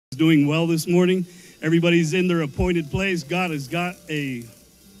doing well this morning. Everybody's in their appointed place. God has got a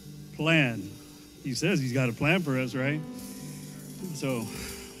plan. He says he's got a plan for us, right? So,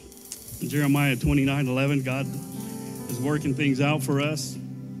 Jeremiah 29:11, God is working things out for us.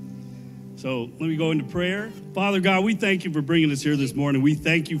 So let me go into prayer. Father God, we thank you for bringing us here this morning. We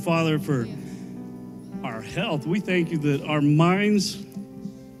thank you, Father, for our health. We thank you that our minds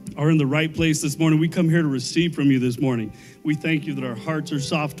are in the right place this morning. We come here to receive from you this morning. We thank you that our hearts are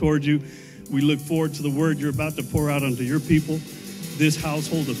soft towards you. We look forward to the word you're about to pour out onto your people, this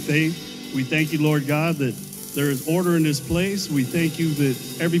household of faith. We thank you, Lord God, that there is order in this place. We thank you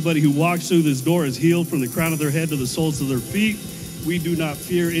that everybody who walks through this door is healed from the crown of their head to the soles of their feet. We do not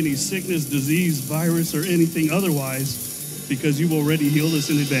fear any sickness, disease, virus, or anything otherwise because you've already healed us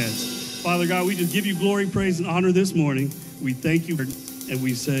in advance. Father God, we just give you glory, praise, and honor this morning. We thank you and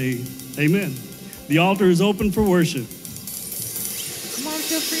we say amen. The altar is open for worship. Come on,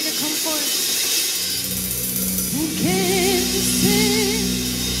 feel free to come forward. Who can descend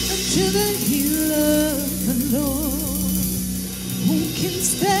unto the hill of the Lord? Who can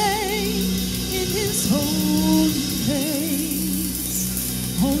stay in his holy place?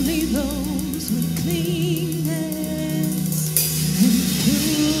 Only those with clean hands and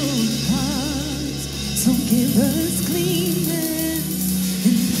pure hearts. So give us clean hands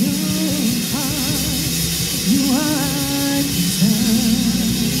and pure hearts. You are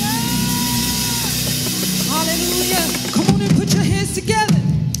desire. Hallelujah. Come on and put your hands together.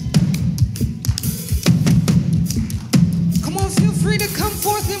 Come on, feel free to come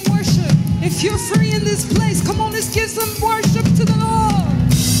forth and worship. If you're free in this place, come on, let's give some worship to the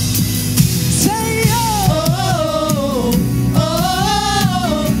Lord. Say, oh, oh,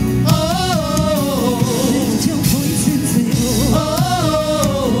 oh, oh. Lift your voice and say,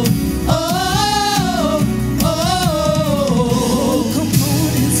 oh, oh, oh, oh. Come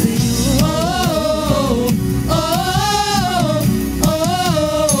on and say, oh, oh,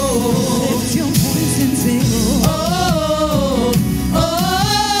 oh. Lift your voice and say, oh, oh,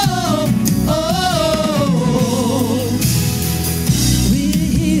 oh. We're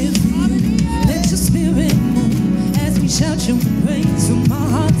here for you. Let your spirit move as we shout your praise from our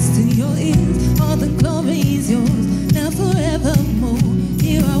hearts to your ears. All the glory is yours, now forevermore.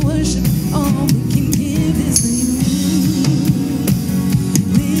 Hear our worship, all we can give is to you.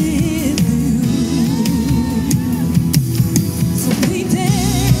 We're for you. So we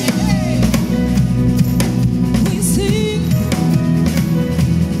dance, we sing,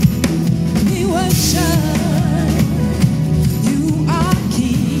 we worship. You are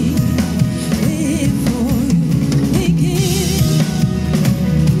King. We're for you. We give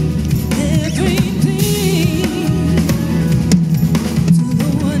everything to the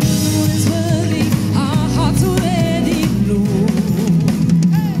one who is worthy. Our hearts are ready, Lord.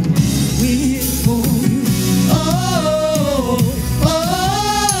 We're here for you. Oh, oh,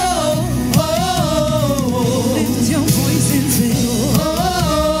 oh. Lift your voice and say,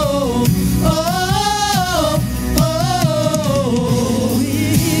 oh, oh, oh.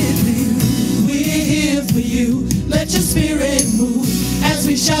 We're here for you. Let your spirit move as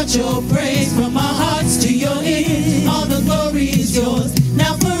we shout your praise from our hearts to your ears. All the glory is yours,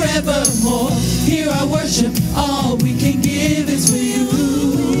 now forevermore. Hear our worship, all we can give is for you.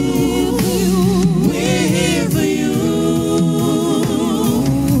 We're here for you.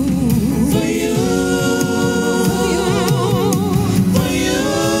 For you. For you.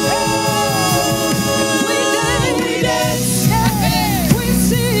 We dance. We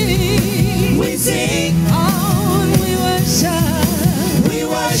sing. We sing. Oh, we worship. We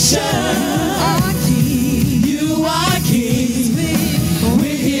worship. Our King. You are King.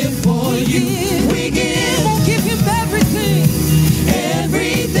 We're here for you. We give Come on, give him everything.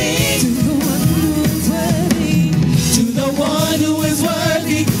 everything To the one who is worthy. to the one who is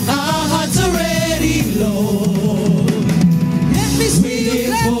worthy. Our hearts are ready, Lord. Let me see We're you here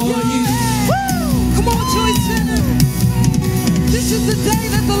clap for your you. hands. Woo! Come on, Joyce Center. This is the day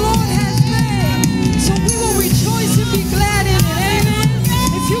that the Lord has made. So we will rejoice and be glad in it. Amen.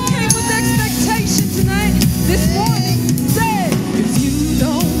 If you came with expectation tonight, this morning, say, if you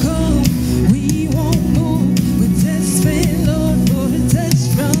don't come, we won't move. We're desperate, Lord, for a touch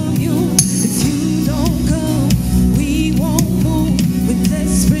from you. If you don't come, we won't move. We're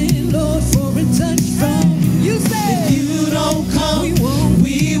desperate, Lord, for a touch from you. You say, If you don't come,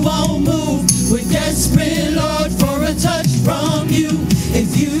 we won't move. We're desperate, Lord, for a touch from you.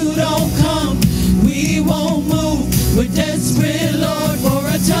 If you don't come, we won't move. We're desperate, Lord, for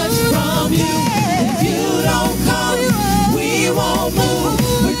a touch from you. If you don't come, we won't move.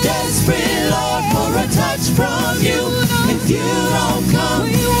 We're desperate, Lord, for a touch from you. If you don't come,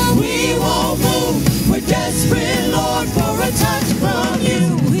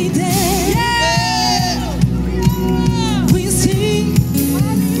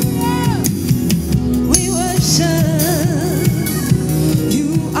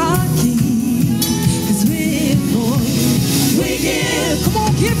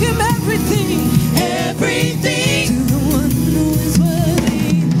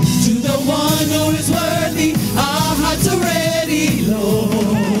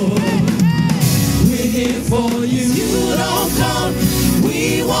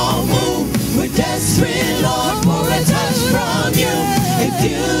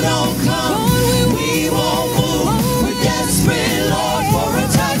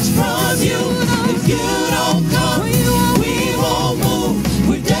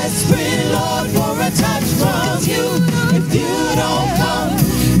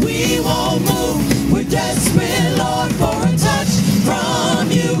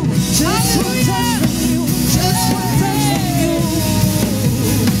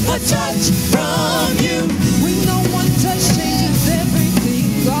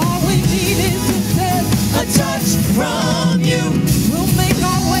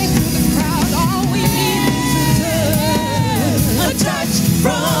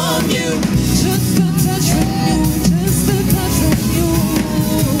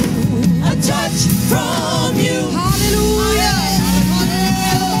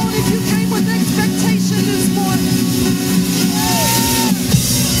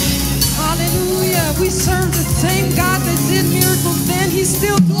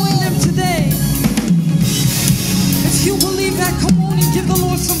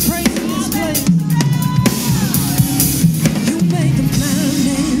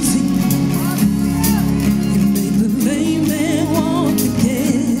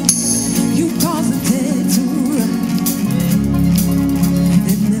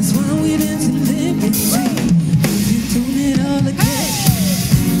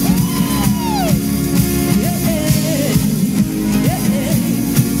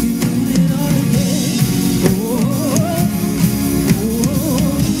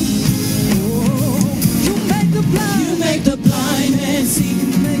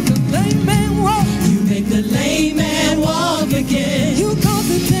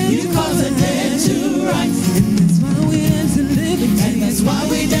 Why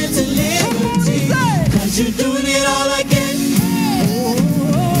we dance in liberty? Cause you're doing it all again.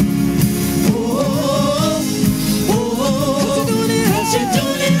 Cause you're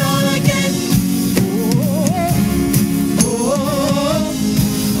doing it all again.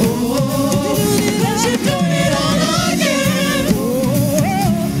 Cause you're doing it all again.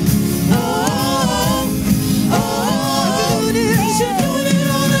 Cause you're doing it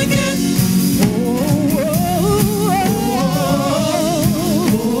all again.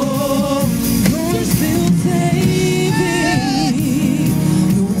 You're still saving.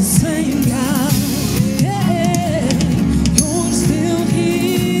 You're the same God. Yeah. You're still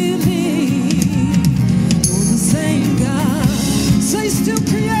healing. You're the same God. Say still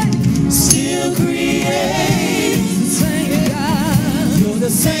create. Still create. The same God. You're the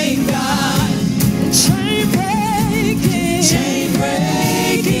same God. Chain breaking. Chain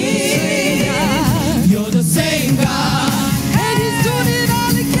breaking. You're the same God. And He's doing it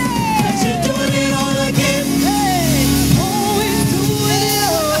all again. Cause you're doing it all again. Hey, oh, He's doing it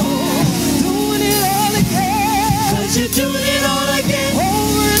all. Doing it all again. Cause you're doing it all again.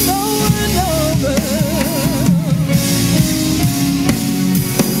 Over and over and over.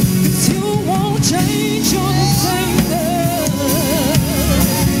 'Cause you won't change, you're the same God.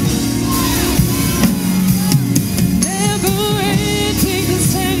 Never ending, the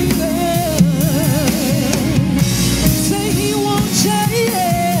same God. Say He won't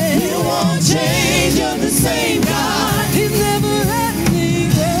change. You won't change, you're the same God. He's never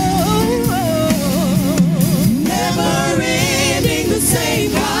ending. Never ending, the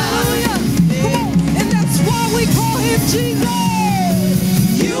same God. Hallelujah. Come on. And that's why we call Him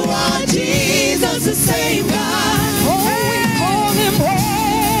Jesus. You are Jesus, the same God. Oh, we call Him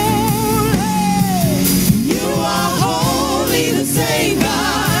holy. You are holy, the same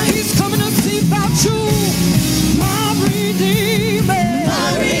God. He's coming to see about you, my Redeemer.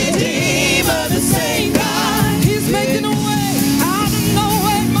 My Redeemer, the same God. He's making a way out of no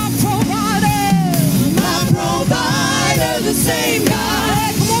way, my provider. My provider, the same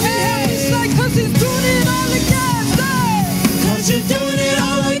God. Come on, and help me say, 'cause He's doing it all again. Say, Cause you're doing it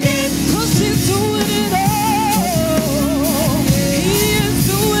all again. 'cause He's doing it all. He is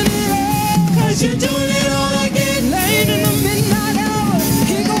doing it all. Cause you're doing it all again. Late in the midnight hour,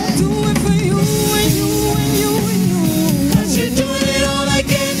 He gon' do it for you and you and you and you. Cause you're doing it all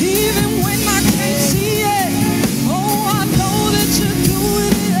again. Even when I can't see it, oh, I know that you're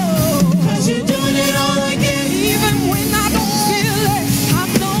doing it all. Cause you're doing it all again. Even when I don't feel it, I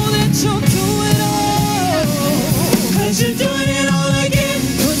know that you'll do it all. Cause you're doing it all again.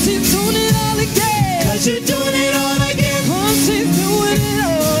 'Cause He's doing it all again. Cause you're doing it all again. 'Cause He's doing it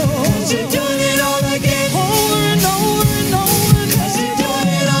all. Cause you're doing it all again. Over and over and over and Cause you're doing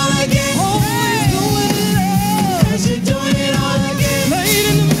it all again. oh, He's doing it all. Cause you're doing it all again. Late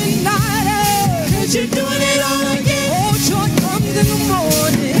in the midnight hour, Cause you're doing it all again. oh, joy comes in the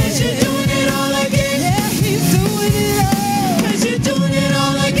morning. Cause you're doing it all again. Yeah, He's doing it all. Cause you're doing it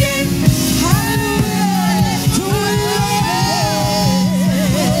all again. Hallelujah, doing it all.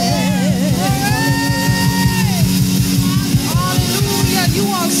 Hallelujah, you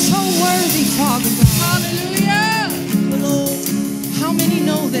are so worthy, Father God. Hallelujah. How many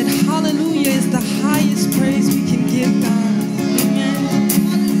know that hallelujah is the highest praise we can give God? Amen.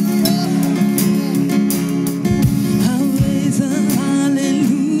 I raise a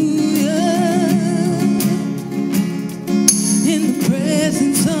hallelujah in the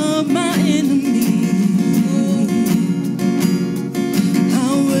presence of my enemy. I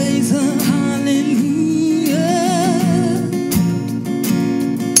raise a hallelujah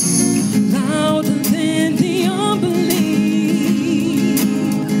louder than the unbelief.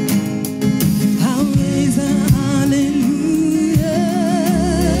 I raise a hallelujah.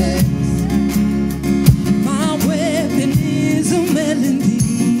 My weapon is a melody.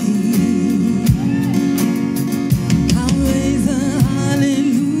 I raise a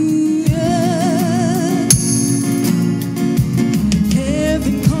hallelujah.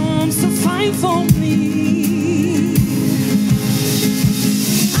 Heaven comes to fight for me.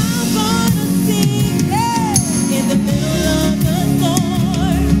 I'm gonna sing in the middle of the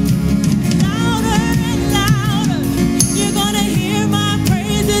storm. Louder and louder, you're gonna hear my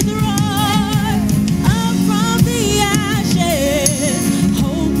praises roar. Up from the ashes,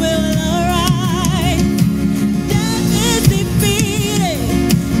 hope will arise. Death is defeated,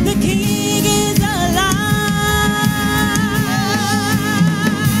 the King is alive.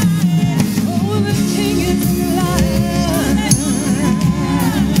 Oh, the King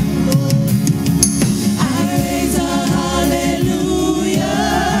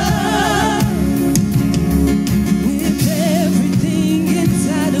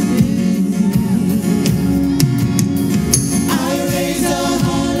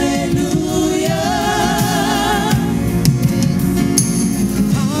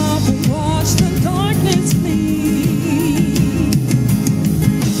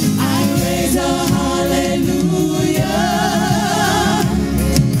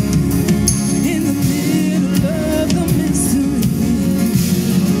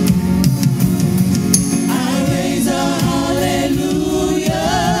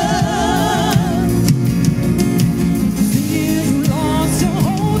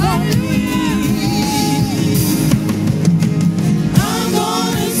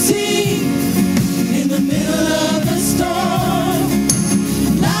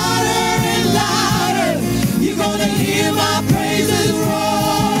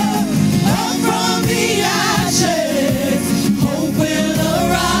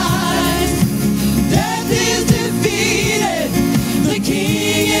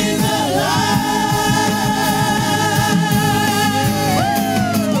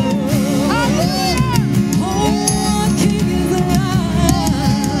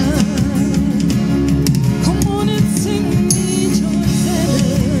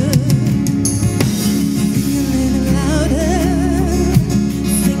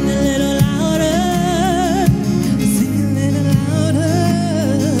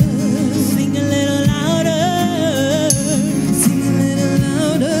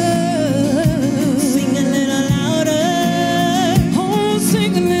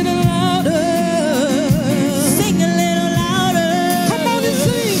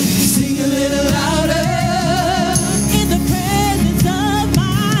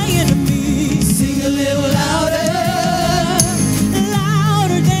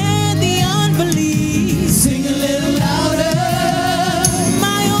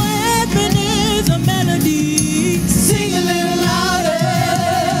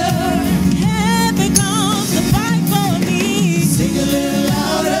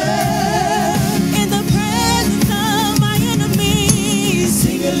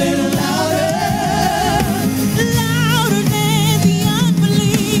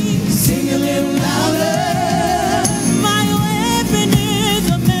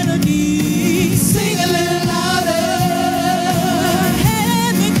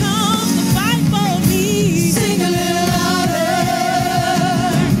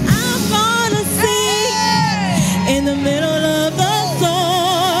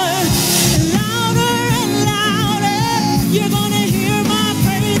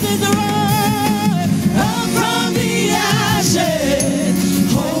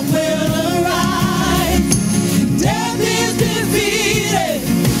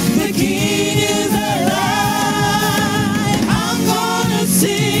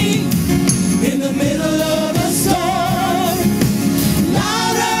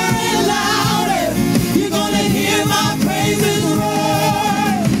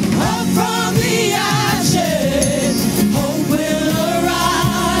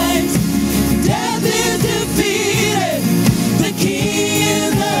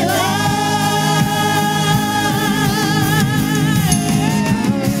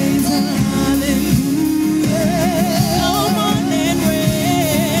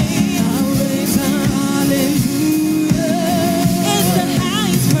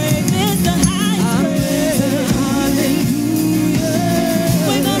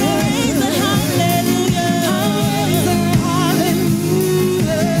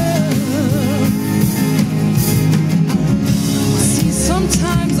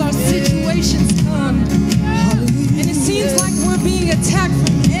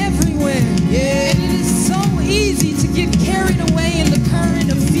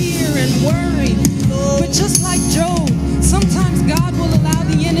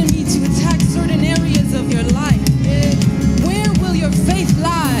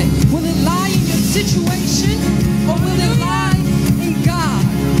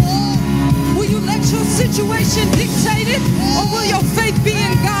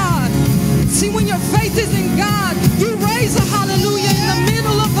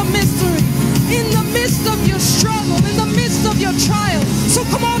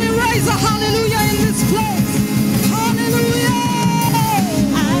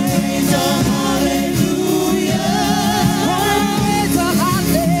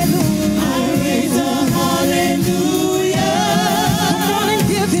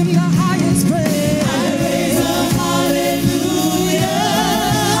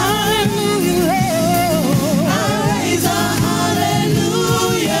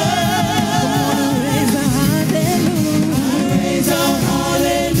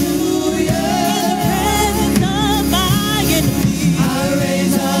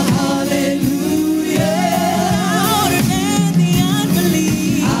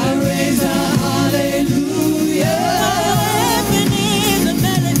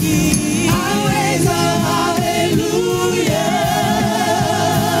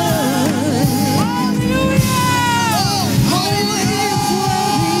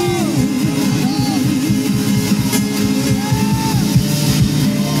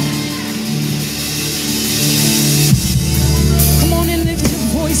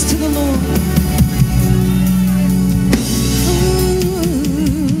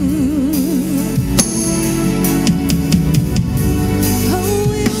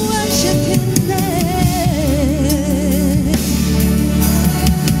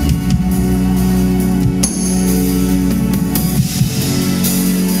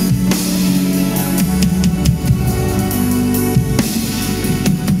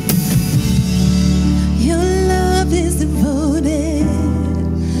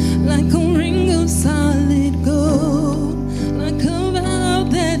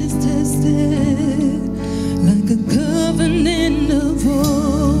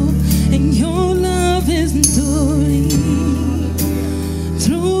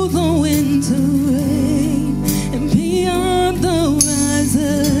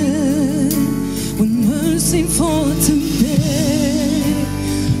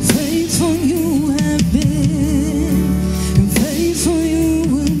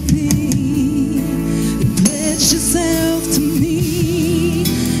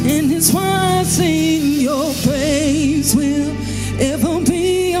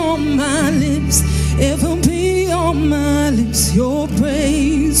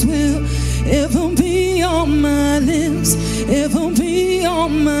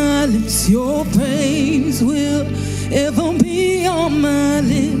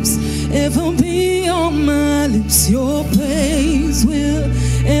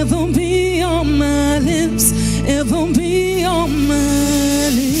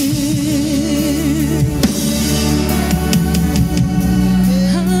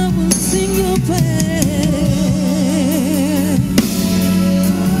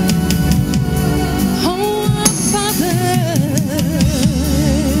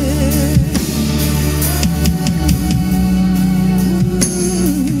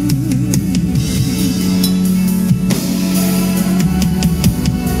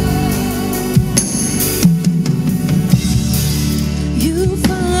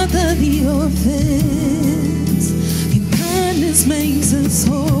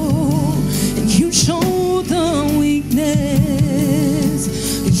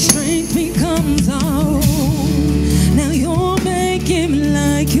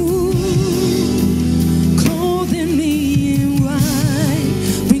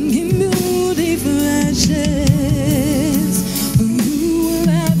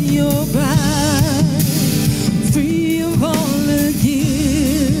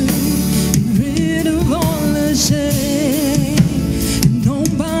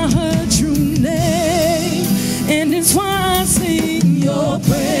And it's why I sing your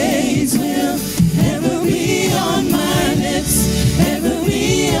praise will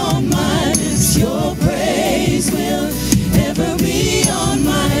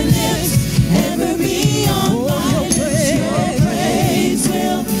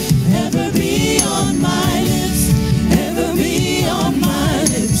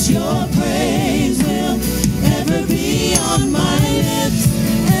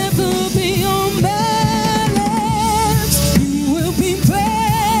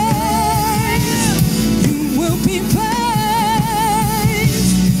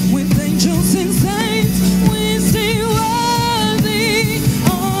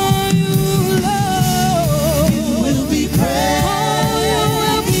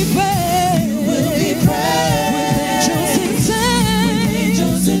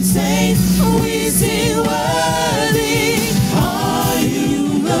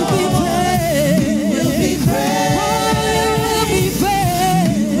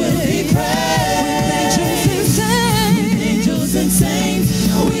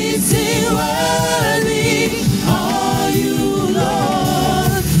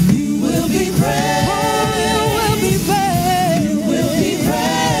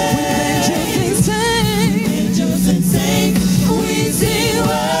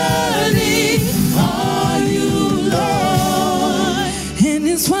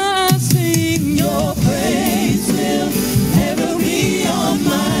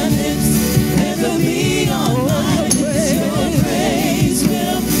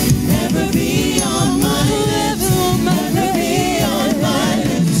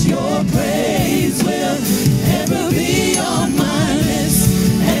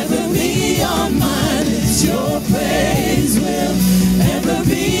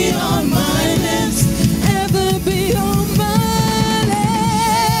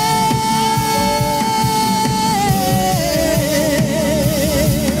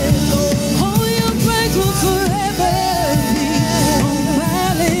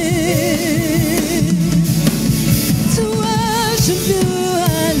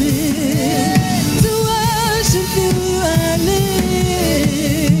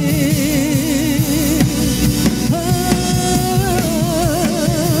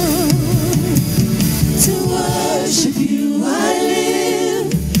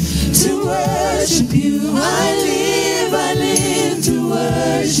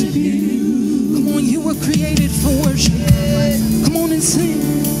worship you. Come on, you were created for worship. Come on and sing.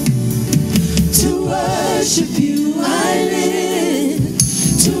 To worship you I live.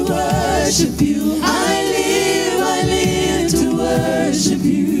 To worship you I live to worship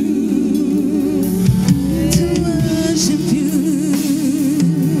you. To worship you.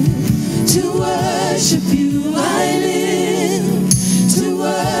 To worship you I live. To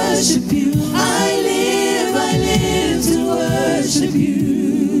worship you I live to worship you.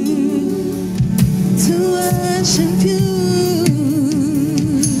 To worship you.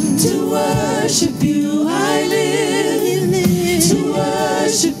 To worship you I live. To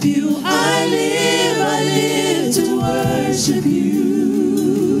worship you I live to worship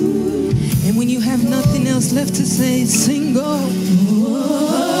you. And when you have nothing else left to say, sing go.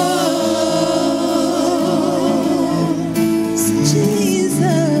 Jesus.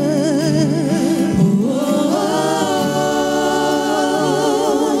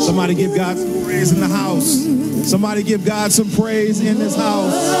 Somebody give God some praise in the house. Somebody give God some praise in this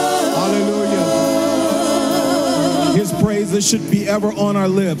house. Hallelujah. His praises should be ever on our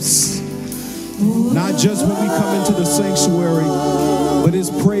lips. Not just when we come into the sanctuary, but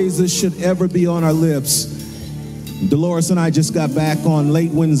his praises should ever be on our lips. Dolores and I just got back on late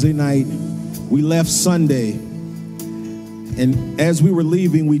Wednesday night. We left Sunday. And as we were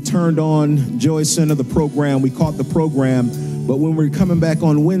leaving, we turned on Joy Center, the program. We caught the program. But when we were coming back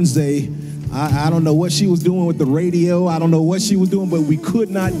on Wednesday, I don't know what she was doing with the radio. I don't know what she was doing, but we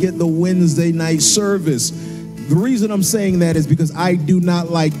could not get the Wednesday night service. The reason I'm saying that is because I do not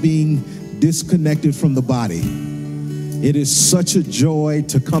like being disconnected from the body. It is such a joy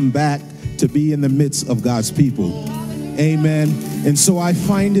to come back to be in the midst of God's people. Amen. And so I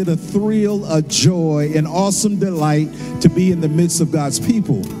find it a thrill, a joy, an awesome delight to be in the midst of God's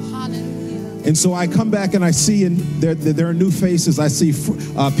people. And so I come back and I see there are new faces. I see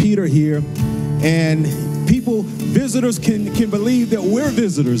Peter here, and visitors can believe that we're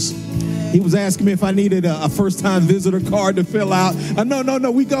visitors. He was asking me if I needed a first-time visitor card to fill out.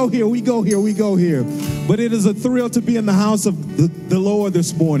 No, we go here. But it is a thrill to be in the house of the Lord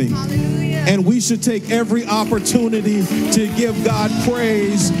this morning. Hallelujah. And we should take every opportunity to give God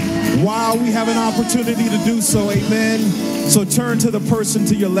praise while we have an opportunity to do so. Amen. So turn to the person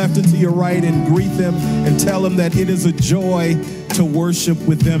to your left and to your right and greet them and tell them that it is a joy to worship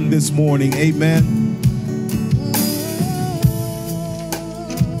with them this morning. Amen.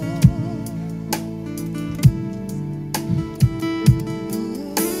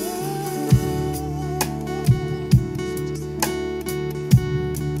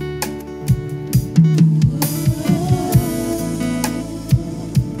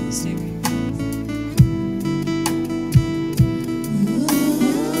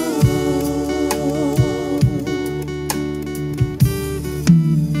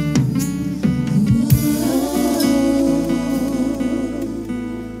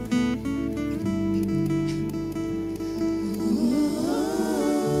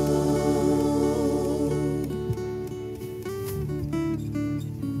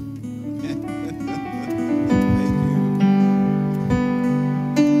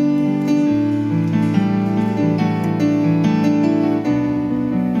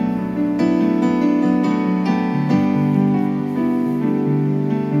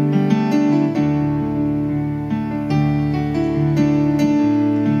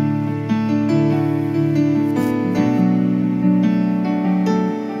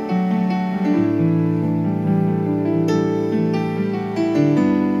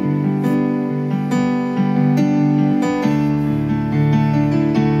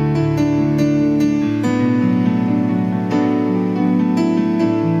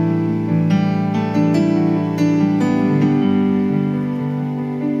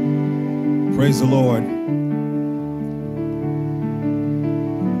 Praise the Lord.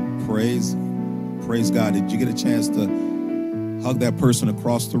 Praise God. Did you get a chance to hug that person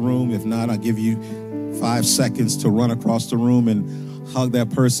across the room? If not, I'll give you 5 seconds to run across the room and hug that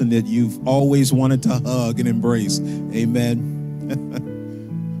person that you've always wanted to hug and embrace. Amen.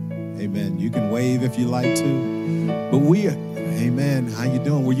 Amen. You can wave if you like to. But amen. How you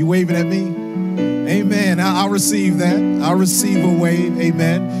doing? Were you waving at me? Amen. I'll receive that. I'll receive a wave.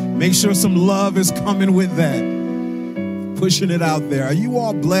 Amen. Make sure some love is coming with that. Pushing it out there. Are you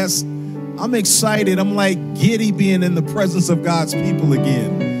all blessed? I'm excited. I'm like giddy being in the presence of God's people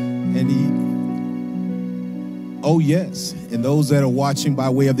again. And oh yes. And those that are watching by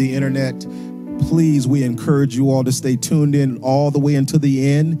way of the internet, please, we encourage you all to stay tuned in all the way until the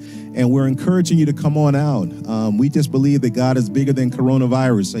end. And we're encouraging you to come on out. We just believe that God is bigger than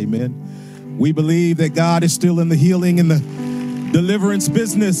coronavirus. Amen. We believe that God is still in the healing and deliverance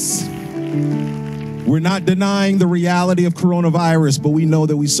business. We're not denying the reality of coronavirus, but we know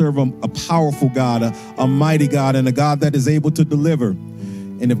that we serve a powerful God, a mighty God, and a God that is able to deliver.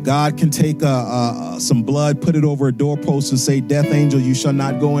 And if God can take some blood, put it over a doorpost and say, "Death angel, you shall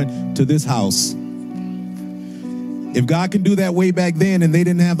not go into this house." If God can do that way back then and they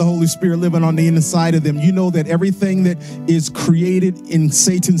didn't have the Holy Spirit living on the inside of them, you know that everything that is created in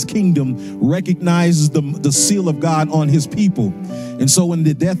Satan's kingdom recognizes the seal of God on his people. And so when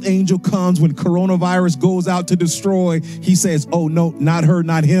the death angel comes, when coronavirus goes out to destroy, he says, "Oh, no, not her,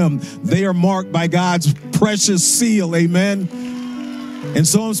 not him. They are marked by God's precious seal." Amen. And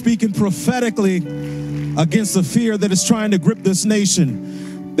so I'm speaking prophetically against the fear that is trying to grip this nation.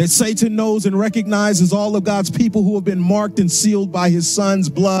 That Satan knows and recognizes all of God's people who have been marked and sealed by his son's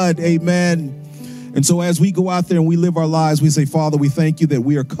blood. Amen. And so as we go out there and we live our lives, we say, "Father, we thank you that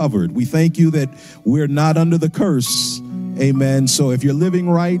we are covered. We thank you that we're not under the curse." Amen. So if you're living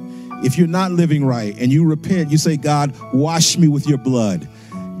right, if you're not living right, and you repent, you say, "God, wash me with your blood.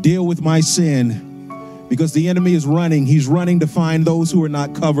 Deal with my sin." Because the enemy is running. He's running to find those who are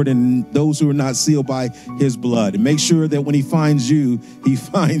not covered and those who are not sealed by his blood. And make sure that when he finds you, he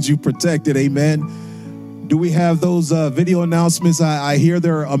finds you protected. Amen. Do we have those video announcements? I hear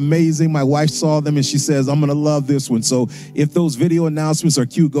they're amazing. My wife saw them and she says, "I'm going to love this one." So if those video announcements are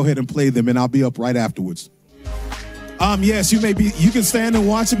cute, go ahead and play them and I'll be up right afterwards. Yes, you can stand and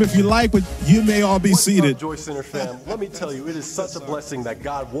watch them if you like, but you may all be seated. Joy Center fam, let me tell you, it is such a blessing that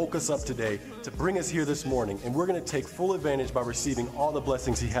God woke us up today to bring us here this morning, and we're going to take full advantage by receiving all the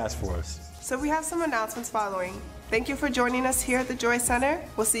blessings he has for us. So we have some announcements following. Thank you for joining us here at the Joy Center.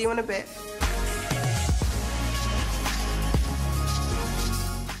 We'll see you in a bit.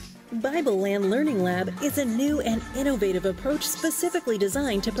 Bible Land Learning Lab is a new and innovative approach specifically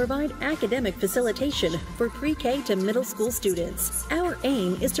designed to provide academic facilitation for pre-K to middle school students. Our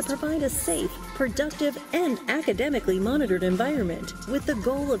aim is to provide a safe, productive, and academically monitored environment with the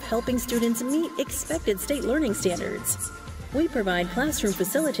goal of helping students meet expected state learning standards. We provide classroom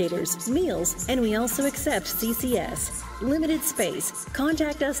facilitators, meals, and we also accept CCS. Limited space.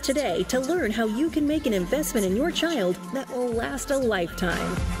 Contact us today to learn how you can make an investment in your child that will last a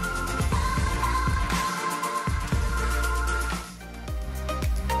lifetime.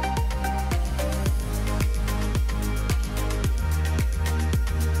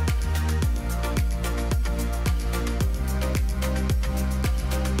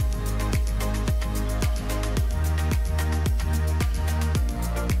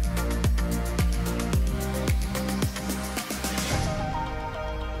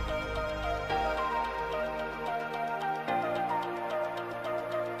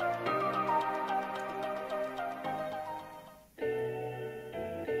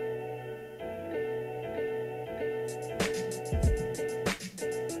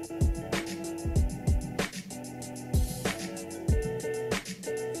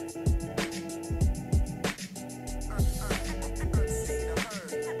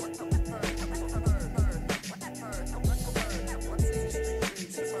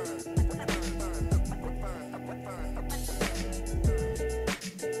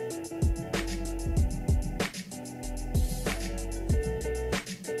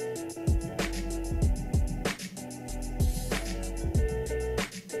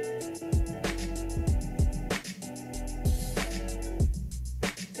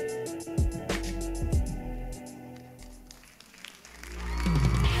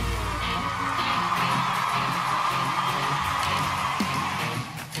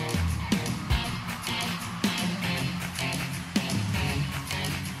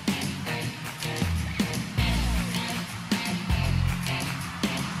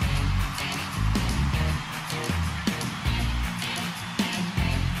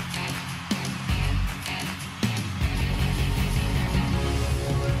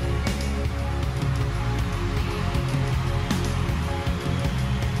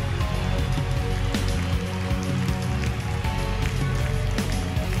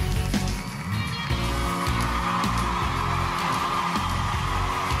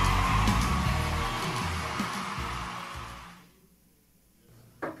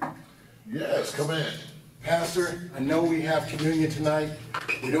 Yes, come in. Pastor, I know we have communion tonight.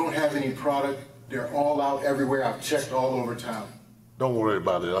 We don't have any product. They're all out everywhere. I've checked all over town. Don't worry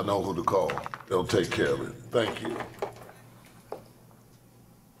about it. I know who to call. They'll take care of it. Thank you.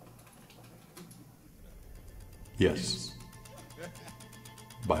 Yes.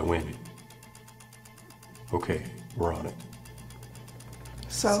 By when? Okay, we're on it.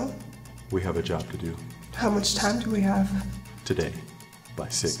 So, We have a job to do. how much time do we have? Today, by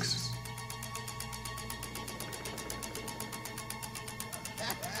 6.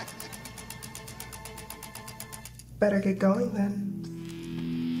 Better get going then.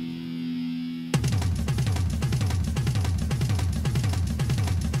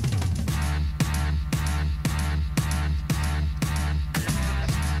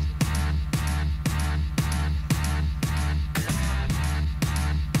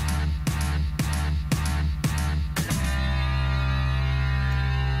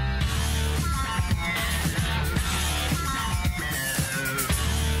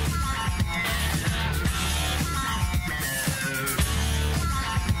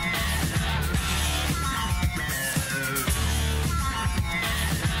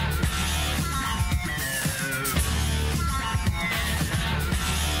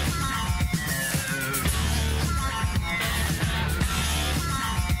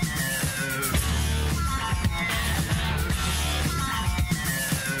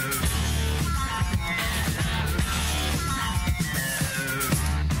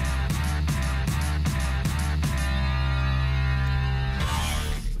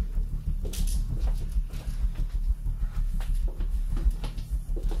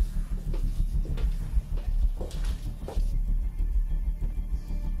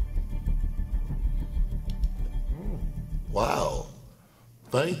 Wow.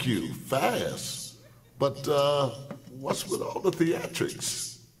 Thank you. Fast. But what's with all the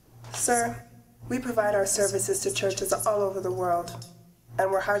theatrics? Sir, we provide our services to churches all over the world, and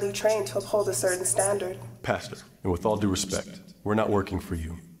we're highly trained to uphold a certain standard. Pastor, and with all due respect, we're not working for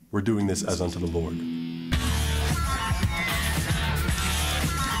you. We're doing this as unto the Lord.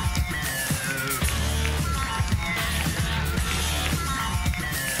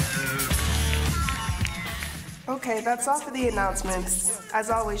 Okay, that's all for the announcements. As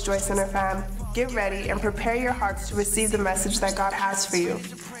always, Joy Center fam, get ready and prepare your hearts to receive the message that God has for you.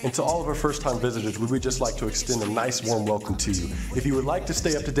 And to all of our first-time visitors, we would just like to extend a nice, warm welcome to you. If you would like to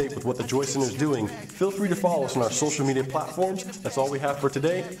stay up to date with what the Joy Center is doing, feel free to follow us on our social media platforms. That's all we have for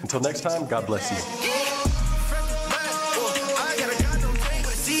today. Until next time, God bless you.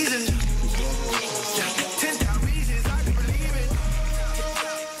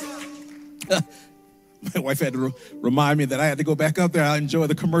 My wife had to remind me that I had to go back up there. I enjoy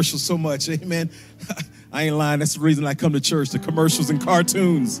the commercials so much. Amen. I ain't lying. That's the reason I come to church, the commercials and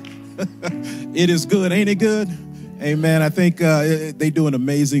cartoons. It is good. Ain't it good? Amen. I think they do an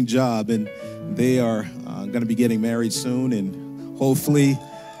amazing job, and they are going to be getting married soon. And hopefully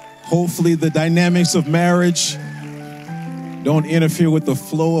the dynamics of marriage don't interfere with the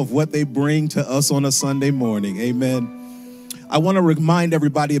flow of what they bring to us on a Sunday morning. Amen. I want to remind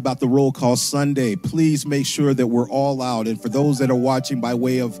everybody about the Roll Call Sunday. Please make sure that we're all out. And for those that are watching by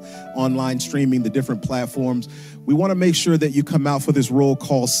way of online streaming, the different platforms, we want to make sure that you come out for this Roll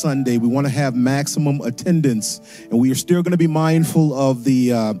Call Sunday. We want to have maximum attendance, and we are still going to be mindful of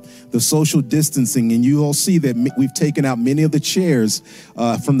the social distancing. And you all see that we've taken out many of the chairs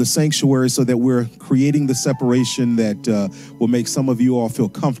from the sanctuary so that we're creating the separation that will make some of you all feel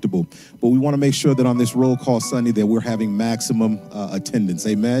comfortable. But we want to make sure that on this Roll Call Sunday that we're having maximum attendance.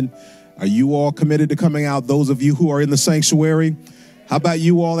 Amen. Are you all committed to coming out? Those of you who are in the sanctuary, how about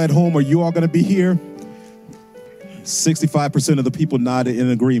you all at home? Are you all going to be here? 65% of the people nodded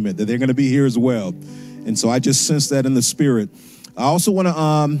in agreement that they're going to be here as well. And so I just sense that in the spirit. I also want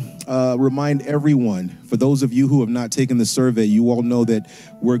to remind everyone, for those of you who have not taken the survey, you all know that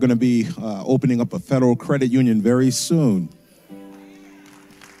we're going to be opening up a federal credit union very soon.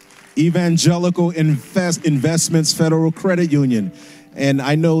 Evangelical Investments Federal Credit Union. And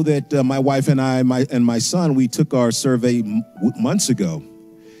I know that my wife and I, my son, we took our survey months ago.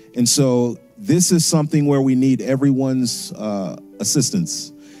 And so this is something where we need everyone's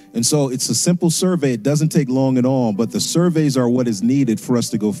assistance. And so it's a simple survey. It doesn't take long at all, but the surveys are what is needed for us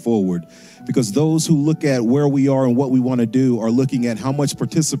to go forward. Because those who look at where we are and what we want to do are looking at how much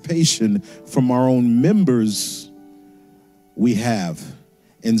participation from our own members we have.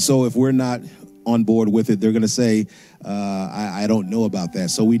 And so if we're not on board with it, they're going to say, I don't know about that.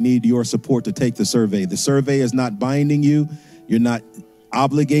 So we need your support to take the survey. The survey is not binding you. You're not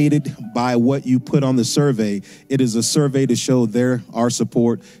obligated by what you put on the survey. It is a survey to show our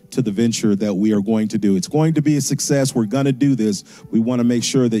support to the venture that we are going to do. It's going to be a success. We're going to do this. We want to make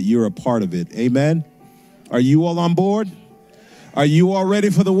sure that you're a part of it. Amen. Are you all on board? Are you all ready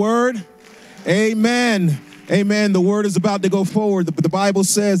for the word? Amen. Amen. The word is about to go forward. The Bible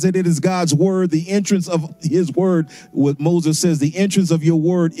says that it is God's word, the entrance of his word. What Moses says, the entrance of your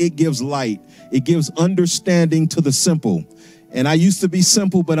word, it gives light. It gives understanding to the simple. And I used to be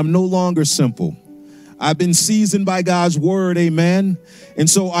simple, but I'm no longer simple. I've been seasoned by God's word, amen. And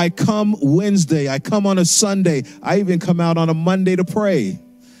so I come Wednesday, I come on a Sunday, I even come out on a Monday to pray.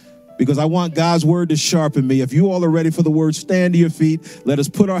 because I want God's word to sharpen me. If you all are ready for the word, stand to your feet. Let us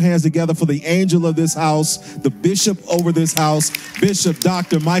put our hands together for the angel of this house, the bishop over this house, Bishop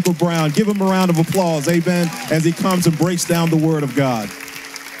Dr. Michael Brown. Give him a round of applause, amen, as he comes and breaks down the word of God.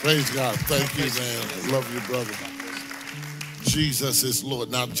 Praise God. Thank you, man. I love you, brother. Jesus is Lord.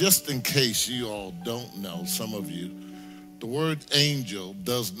 Now, just in case you all don't know, some of you, the word angel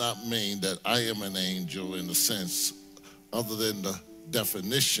does not mean that I am an angel in the sense other than the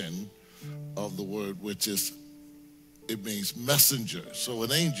definition of the word, which is, it means messenger. So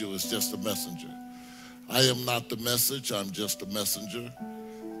an angel is just a messenger. I am not the message, I'm just a messenger.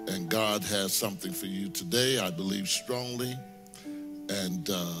 And God has something for you today, I believe strongly. And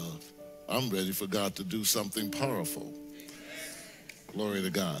I'm ready for God to do something powerful. Glory to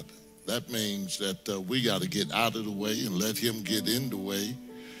God. That means that we got to get out of the way and let him get in the way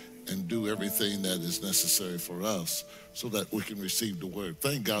and do everything that is necessary for us so that we can receive the word.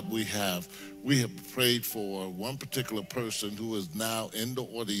 Thank God we have prayed for one particular person who is now in the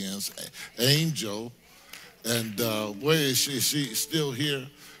audience, Angel. And where is she? Is she still here?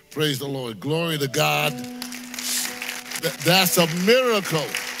 Praise the Lord. Glory to God. That's a miracle.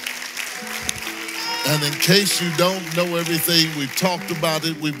 And in case you don't know everything, we've talked about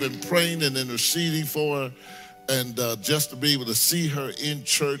it. We've been praying and interceding for her. And just to be able to see her in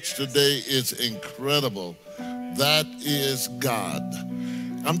church today is incredible. That is God.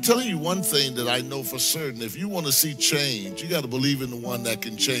 I'm telling you one thing that I know for certain. If you want to see change, you got to believe in the one that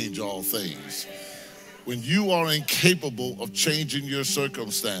can change all things. When you are incapable of changing your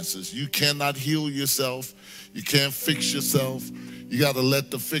circumstances, you cannot heal yourself. You can't fix yourself. You got to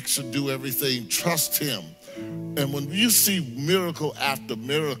let the fixer do everything. Trust him. And when you see miracle after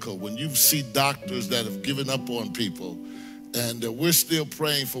miracle, when you see doctors that have given up on people, and we're still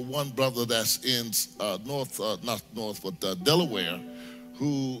praying for one brother that's in Delaware,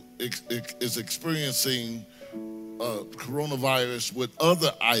 who is experiencing coronavirus with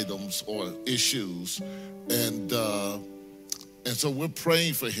other items or issues, and so we're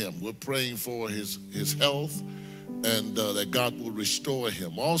praying for him. We're praying for his health, and that God will restore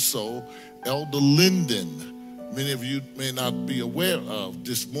him. Also, Elder Linden, many of you may not be aware of,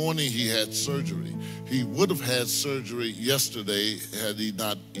 this morning he had surgery. He would have had surgery yesterday had he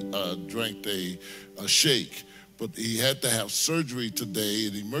not drank a shake. But he had to have surgery today,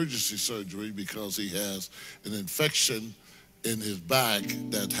 an emergency surgery, because he has an infection in his back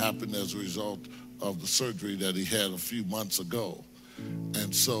that happened as a result of the surgery that he had a few months ago.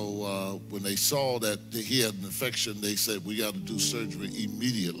 And so when they saw that he had an infection, they said, we got to do surgery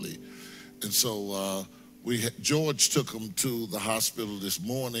immediately. And so George took him to the hospital this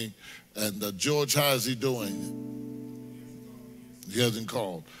morning. And George, how is he doing? He hasn't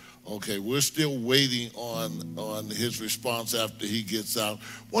called. Okay, we're still waiting on his response after he gets out.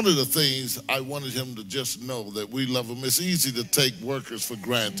 One of the things I wanted him to just know that we love him. It's easy to take workers for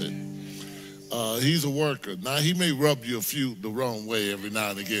granted. He's a worker. Now, he may rub you the wrong way every now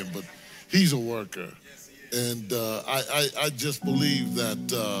and again, but he's a worker. And I just believe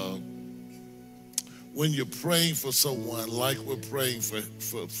that when you're praying for someone like we're praying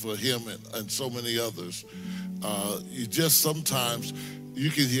for him and so many others, you just sometimes you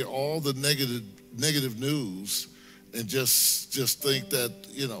can hear all the negative news and just think that,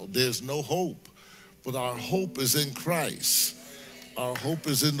 you know, there's no hope. But our hope is in Christ. Our hope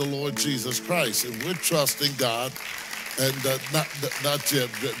is in the Lord Jesus Christ. And we're trusting God. And not yet.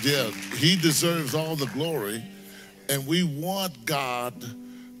 Yeah, he deserves all the glory. And we want God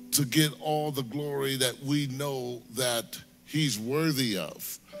to get all the glory that we know that he's worthy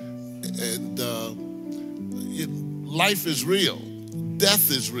of. And life is real.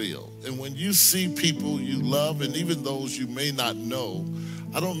 Death is real. And when you see people you love, and even those you may not know,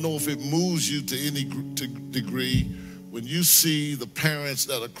 I don't know if it moves you to any degree when you see the parents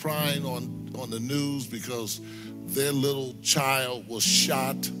that are crying on the news because their little child was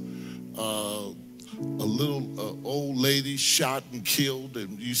shot, a little old lady shot and killed,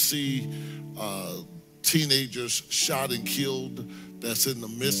 and you see teenagers shot and killed that's in the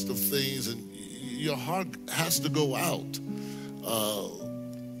midst of things, and your heart has to go out.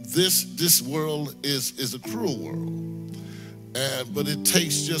 This world is a cruel world, but it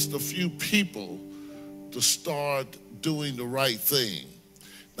takes just a few people to start doing the right thing.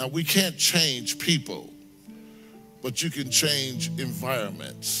 Now, we can't change people, but you can change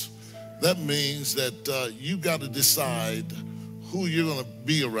environments. That means that you got to decide who you're going to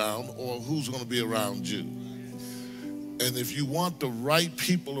be around or who's going to be around you. And if you want the right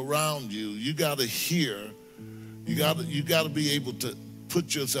people around you, you got to hear. You got to be able to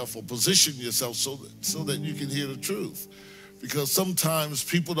put yourself or position yourself so that you can hear the truth. Because sometimes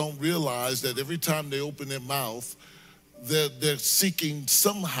people don't realize that every time they open their mouth, they're seeking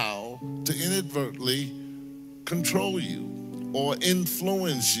somehow to inadvertently control you or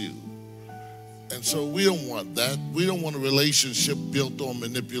influence you. And so we don't want that. We don't want a relationship built on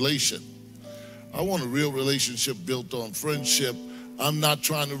manipulation. I want a real relationship built on friendship. I'm not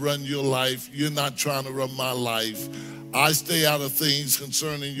trying to run your life. You're not trying to run my life. I stay out of things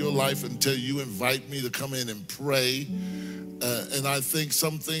concerning your life until you invite me to come in and pray. And I think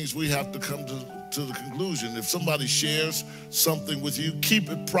some things we have to come to the conclusion. If somebody shares something with you, keep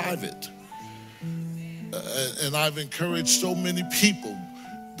it private. And I've encouraged so many people.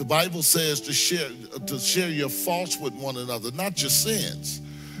 The Bible says to share your faults with one another, not your sins.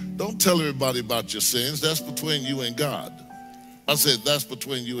 Don't tell everybody about your sins. That's between you and God. I said that's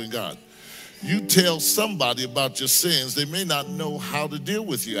between you and God. You tell somebody about your sins, they may not know how to deal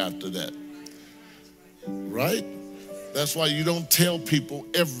with you after that. Right? That's why you don't tell people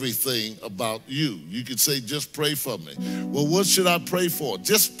everything about you. You can say, just pray for me. Well, what should I pray for?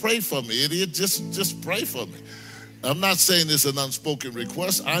 Just pray for me, idiot. Just pray for me. I'm not saying it's an unspoken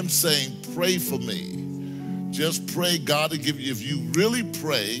request. I'm saying pray for me. Just pray God to give you. If you really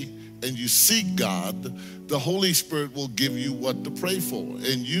pray and you seek God, the Holy Spirit will give you what to pray for.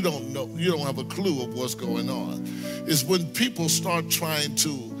 And you don't know, you don't have a clue of what's going on. It's when people start trying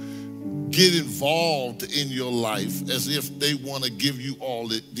to get involved in your life as if they want to give you all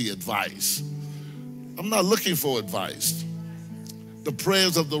the advice. I'm not looking for advice. The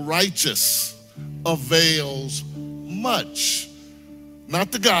prayers of the righteous avails much.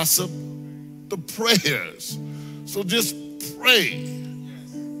 Not the gossip, the prayers. So just pray.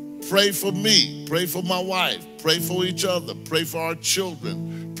 Pray for me, pray for my wife, pray for each other, pray for our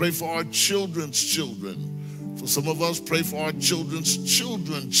children, pray for our children's children. For some of us, pray for our children's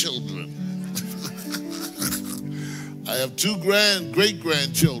children. I have two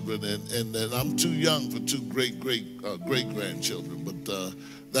great-grandchildren, and I'm too young for two great-grandchildren, but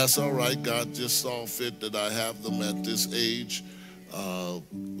that's all right. God just saw fit that I have them at this age.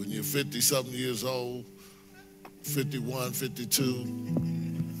 When you're 50-something years old, 51, 52,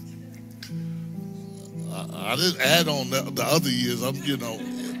 I didn't add on the other years. I'm,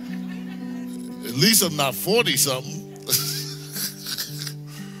 at least I'm not 40-something.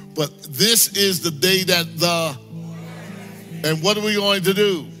 But this is the day and what are we going to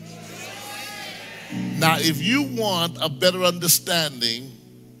do? Now, if you want a better understanding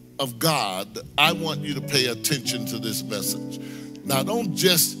of God, I want you to pay attention to this message. Now, don't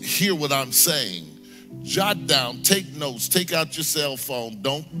just hear what I'm saying. Jot down, take notes, take out your cell phone.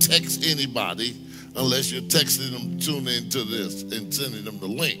 Don't text anybody unless you're texting them, tuning into this and sending them the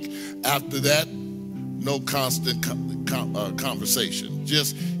link. After that, no constant conversation.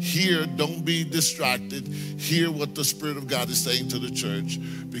 Just hear, don't be distracted. Hear what the Spirit of God is saying to the church,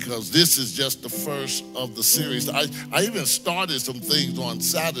 because this is just the first of the series. I even started some things on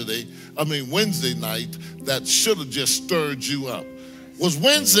Wednesday night that should have just stirred you up. Was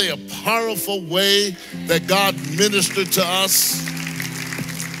Wednesday a powerful way that God ministered to us?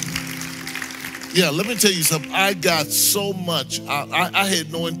 Yeah, let me tell you something. I got so much. I had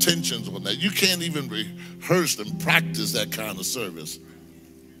no intentions on that. You can't even rehearse and practice that kind of service.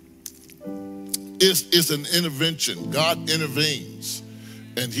 It's an intervention. God intervenes,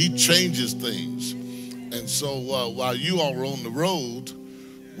 and he changes things. And so while you all were on the road,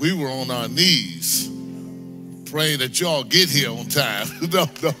 we were on our knees praying that y'all get here on time. No.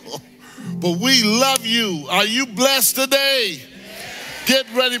 But we love you. Are you blessed today? Get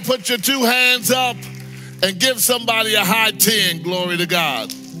ready, put your two hands up and give somebody a high 10, glory to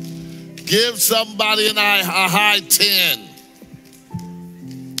God. Give somebody a high 10.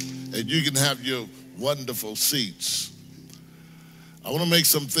 And you can have your wonderful seats. I want to make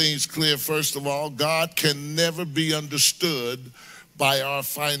some things clear. First of all, God can never be understood by our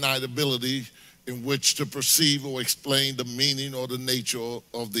finite ability in which to perceive or explain the meaning or the nature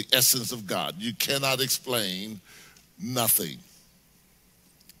of the essence of God. You cannot explain nothing.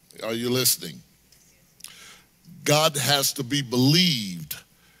 Are you listening? God has to be believed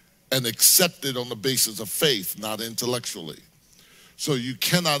and accepted on the basis of faith, not intellectually. So you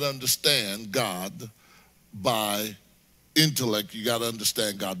cannot understand God by intellect. You got to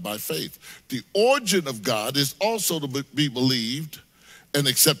understand God by faith. The origin of God is also to be believed and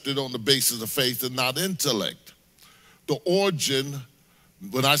accepted on the basis of faith and not intellect. The origin,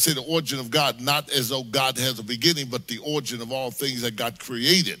 when I say the origin of God, not as though God has a beginning, but the origin of all things that God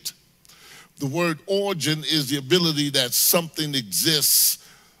created. The word origin is the ability that something exists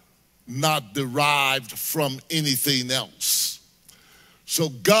not derived from anything else. So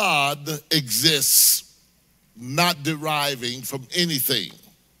God exists not deriving from anything.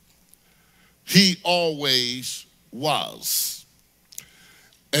 He always was.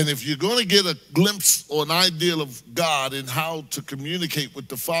 And if you're going to get a glimpse or an idea of God and how to communicate with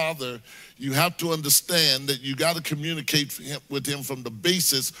the Father, you have to understand that you got to communicate with him from the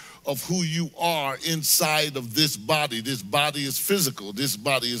basis of who you are inside of this body. This body is physical. This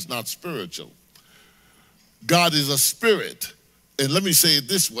body is not spiritual. God is a spirit. And let me say it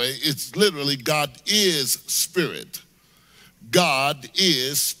this way. It's literally God is spirit. God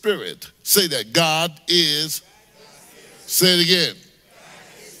is spirit. Say that. God is. Say it again.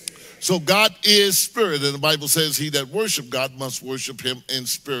 So God is spirit, and the Bible says he that worship God must worship him in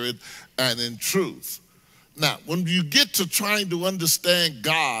spirit and in truth. Now, when you get to trying to understand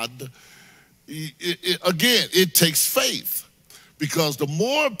God, again, it takes faith. Because the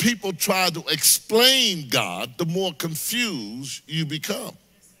more people try to explain God, the more confused you become.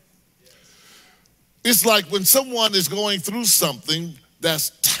 It's like when someone is going through something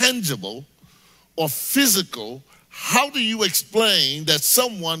that's tangible or physical, how do you explain that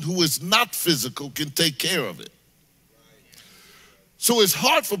someone who is not physical can take care of it? So it's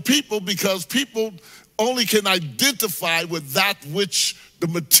hard for people because people only can identify with that which the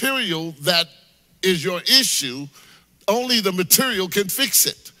material that is your issue, only the material can fix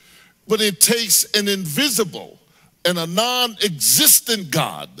it. But it takes an invisible and a non-existent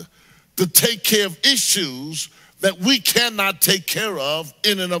God to take care of issues that we cannot take care of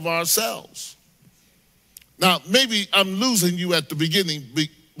in and of ourselves. Now, maybe I'm losing you at the beginning,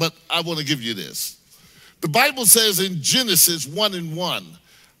 but I want to give you this. The Bible says in Genesis 1:1,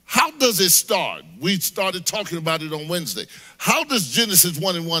 how does it start? We started talking about it on Wednesday. How does Genesis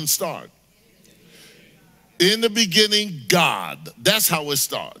 1:1 start? In the beginning, God. That's how it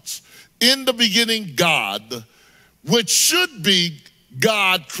starts. In the beginning, God, which should be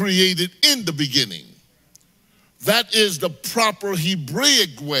God created in the beginning. That is the proper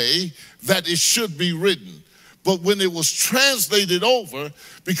Hebraic way that it should be written. But when it was translated over,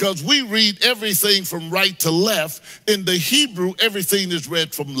 because we read everything from right to left, in the Hebrew, everything is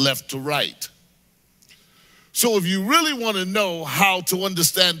read from left to right. So if you really want to know how to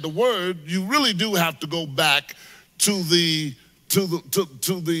understand the word, you really do have to go back to the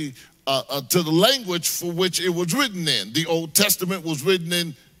language for which it was written in. The Old Testament was written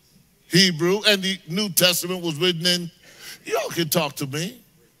in Hebrew, and the New Testament was written in, y'all can talk to me.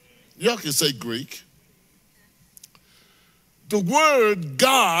 Y'all can say Greek. The word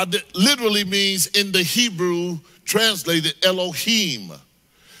God literally means in the Hebrew translated Elohim.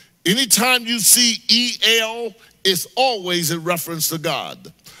 Anytime you see E-L, it's always in reference to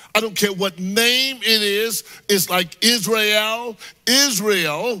God. I don't care what name it is. It's like Israel.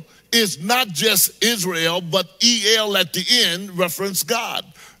 Israel is not just Israel, but E-L at the end reference God.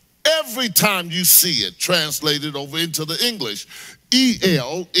 Every time you see it translated over into the English,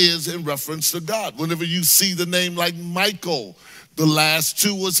 E-L is in reference to God. Whenever you see the name like Mikel, the last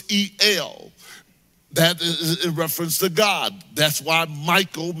two was E-L. That is in reference to God. That's why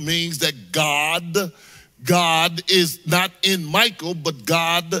Mikel means that God is not in Michael, but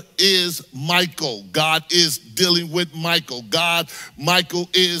God is Michael. God is dealing with Michael. Michael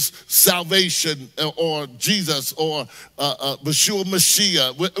is salvation, or Jesus, or Yeshua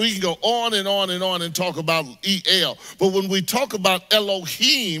Mashiach. We can go on and on and on and talk about El. But when we talk about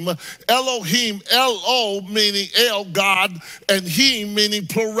Elohim, L-O meaning El, God, and Him meaning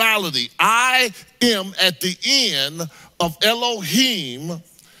plurality. I am at the end of Elohim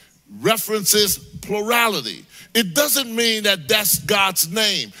references plurality. It doesn't mean that that's God's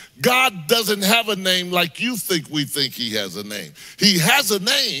name. God doesn't have a name like you think we think he has a name. He has a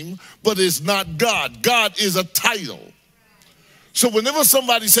name, but it's not God. God is a title. So whenever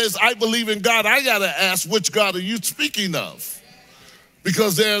somebody says, I believe in God, I got to ask, which God are you speaking of?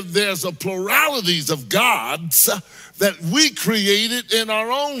 Because there's a pluralities of gods that we created in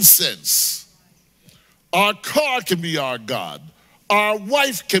our own sense. Our car can be our God. Our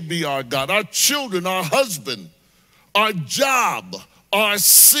wife can be our God, our children, our husband, our job, our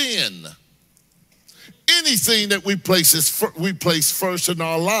sin. Anything that we place first in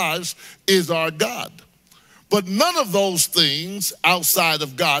our lives is our God. But none of those things outside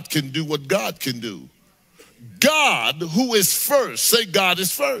of God can do what God can do. God, who is first, say God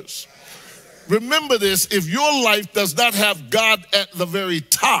is first. Remember this, if your life does not have God at the very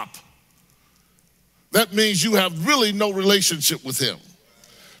top, that means you have really no relationship with him,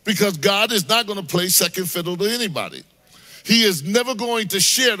 because God is not going to play second fiddle to anybody. He is never going to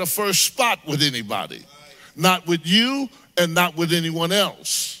share the first spot with anybody, not with you and not with anyone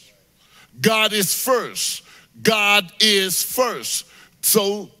else. God is first. God is first.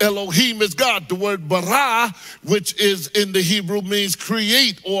 So Elohim is God. The word bara, which is in the Hebrew, means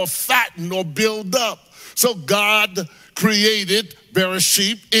create or fatten or build up. So God created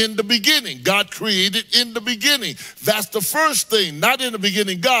Bereshit in the beginning. God created in the beginning. That's the first thing. Not in the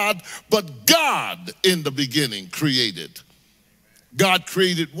beginning God, but God in the beginning created. God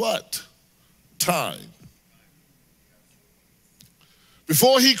created what? Time.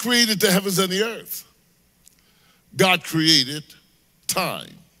 Before he created the heavens and the earth, God created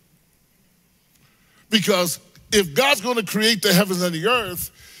time. Because if God's going to create the heavens and the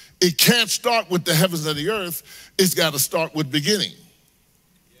earth, it can't start with the heavens and the earth. It's got to start with beginning.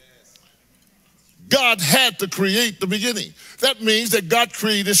 God had to create the beginning. That means that God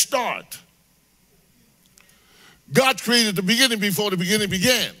created start. God created the beginning before the beginning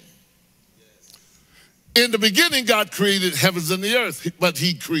began. In the beginning, God created heavens and the earth, but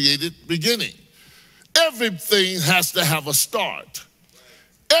he created beginning. Everything has to have a start.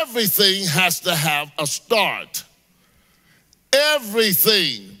 Everything has to have a start.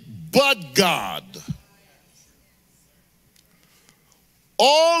 Everything but God.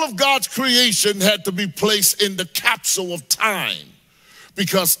 All of God's creation had to be placed in the capsule of time,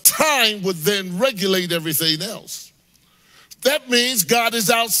 because time would then regulate everything else. That means God is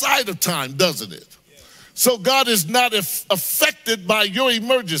outside of time, doesn't it? So God is not affected by your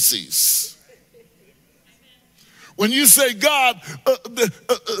emergencies. When you say, God,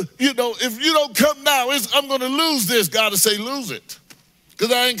 if you don't come now, I'm going to lose this, God will say, lose it,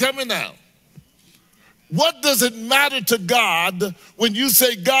 because I ain't coming now. What does it matter to God when you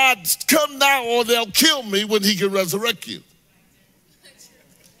say, God, come now or they'll kill me, when he can resurrect you?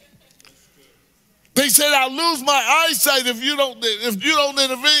 They said, I'll lose my eyesight if you don't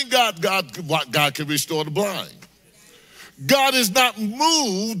intervene. God can restore the blind. God is not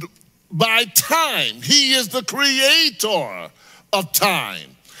moved by time. He is the creator of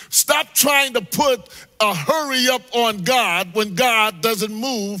time. Stop trying to put a hurry up on God when God doesn't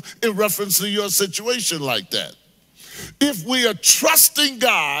move in reference to your situation like that. If we are trusting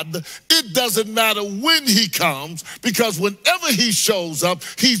God, it doesn't matter when he comes, because whenever he shows up,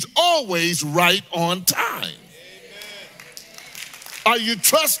 he's always right on time. Amen. Are you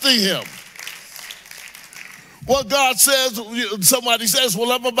trusting him? Well, God says, somebody says,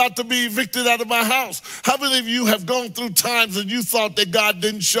 well, I'm about to be evicted out of my house. How many of you have gone through times and you thought that God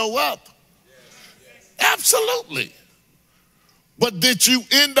didn't show up? Yes. Absolutely. But did you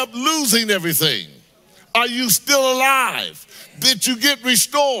end up losing everything? Are you still alive? Did you get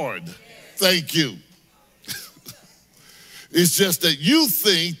restored? Thank you. It's just that you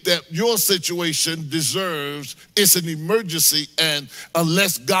think that your situation deserves, it's an emergency, and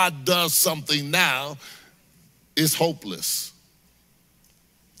unless God does something now, it's hopeless.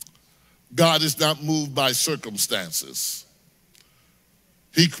 God is not moved by circumstances.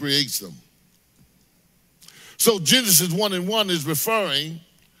 He creates them. So Genesis 1:1 is referring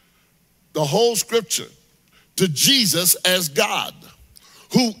the whole scripture to Jesus as God,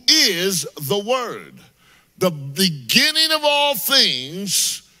 who is the Word, the beginning of all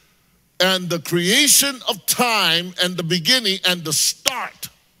things, and the creation of time, and the beginning and the start.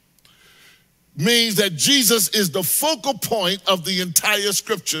 Means that Jesus is the focal point of the entire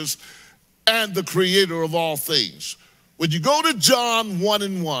scriptures and the creator of all things. When you go to John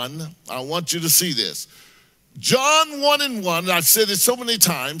 1:1, I want you to see this. John 1:1, I've said it so many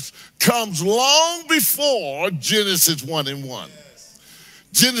times, comes long before Genesis 1:1.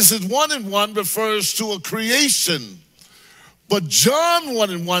 Genesis 1:1 refers to a creation. But John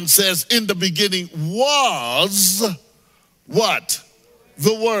 1:1 says, in the beginning was what?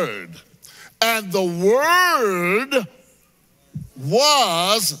 The Word. And the Word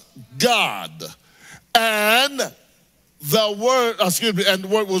was God. And the Word, and the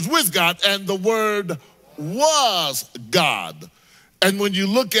Word was with God, and the Word was God. And when you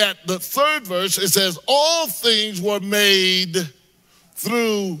look at the third verse, it says, all things were made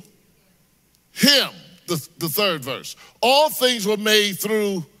through him. The third verse. All things were made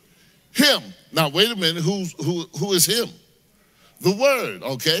through him. Now, wait a minute. Who is him? The Word,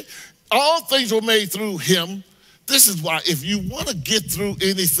 okay? All things were made through him. This is why if you want to get through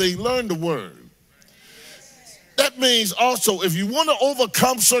anything, learn the Word. That means also if you want to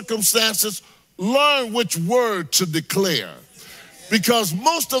overcome circumstances, learn which word to declare. Because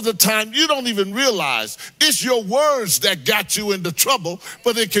most of the time you don't even realize it's your words that got you into trouble,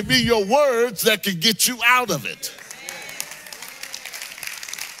 but it can be your words that can get you out of it.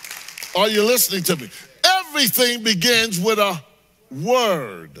 Are you listening to me? Everything begins with a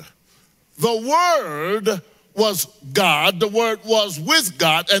word. The Word was God, the Word was with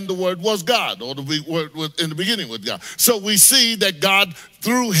God, and the Word was God, or the Word was in the beginning with God. So we see that God,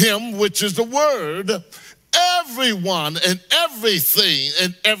 through him, which is the Word, everyone and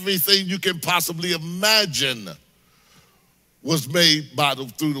everything you can possibly imagine was made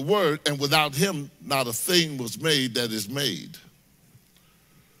through the Word, and without him, not a thing was made that is made.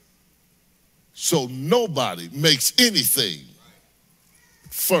 So nobody makes anything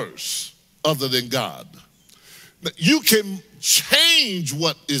first other than God. You can change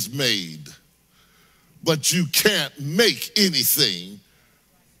what is made, but you can't make anything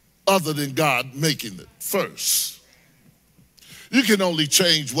other than God making it first. You can only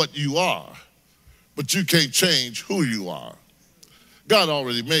change what you are, but you can't change who you are. God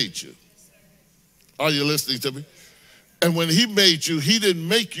already made you. Are you listening to me? And when he made you, he didn't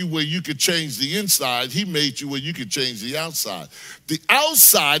make you where you could change the inside. He made you where you could change the outside. The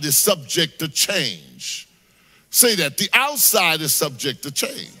outside is subject to change. Say that. The outside is subject to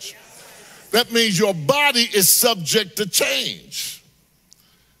change. That means your body is subject to change.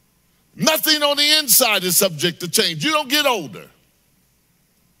 Nothing on the inside is subject to change. You don't get older.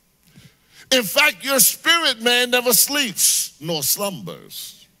 In fact, your spirit man never sleeps nor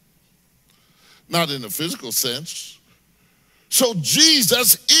slumbers. Not in a physical sense. So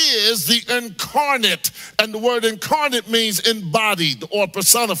Jesus is the incarnate, and the word incarnate means embodied or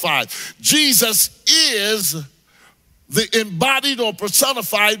personified. Jesus is the embodied or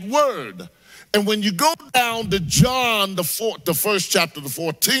personified word. And when you go down to John, the first chapter, the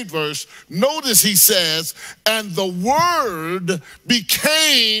 14th verse, notice he says, and the word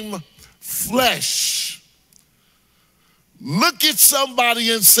became flesh. Look at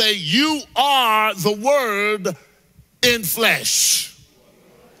somebody and say, you are the word in flesh.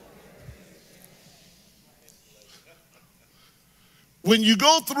 When you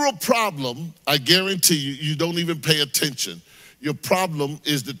go through a problem, I guarantee you, you don't even pay attention. Your problem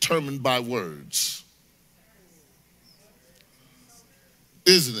is determined by words.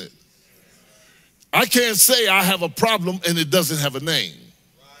 Isn't it? I can't say I have a problem and it doesn't have a name.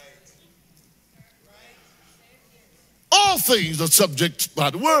 All things are subject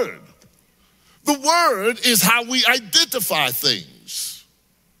by the word. The word is how we identify things.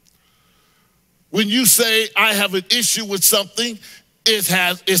 When you say, I have an issue with something,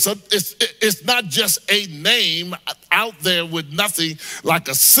 it's not just a name out there with nothing like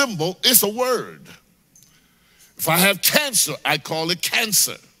a symbol, it's a word. If I have cancer, I call it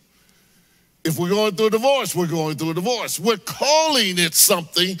cancer. If we're going through a divorce, we're going through a divorce. We're calling it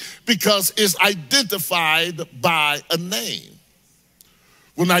something because it's identified by a name.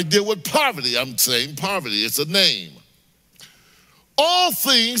 When I deal with poverty, I'm saying poverty, it's a name. All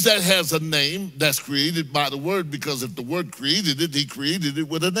things that has a name, that's created by the word, because if the word created it, he created it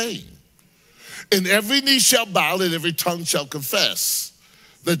with a name. And every knee shall bow and every tongue shall confess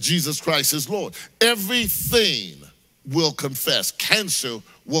that Jesus Christ is Lord. Everything will confess. Cancer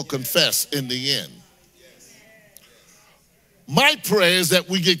will confess in the end. My prayer is that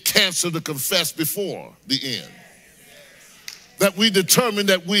we get cancer to confess before the end. That we determine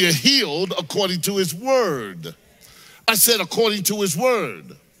that we are healed according to his word. I said according to his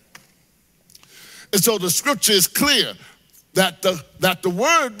word. And so the scripture is clear that the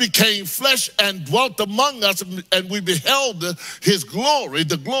word became flesh and dwelt among us, and we beheld his glory,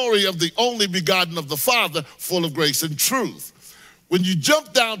 the glory of the only begotten of the Father, full of grace and truth. When you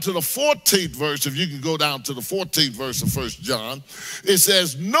jump down to the 14th verse, if you can go down to the 14th verse of 1 John, it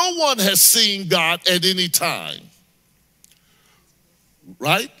says, no one has seen God at any time.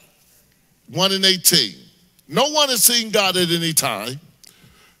 Right? 1:18. No one has seen God at any time.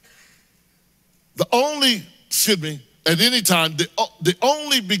 At any time, the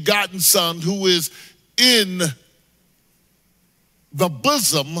only begotten Son who is in the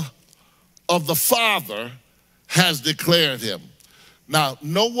bosom of the Father has declared him. Now,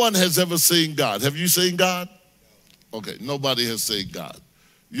 no one has ever seen God. Have you seen God? Okay, nobody has seen God.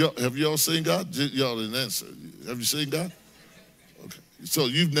 Have you all seen God? Y'all didn't answer. Have you seen God? Okay, so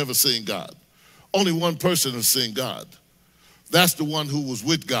you've never seen God. Only one person has seen God. That's the one who was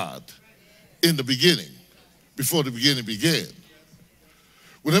with God in the beginning, before the beginning began.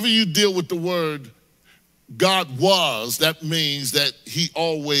 Whenever you deal with the word God was, that means that he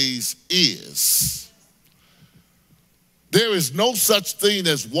always is. There is no such thing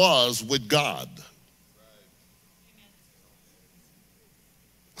as was with God.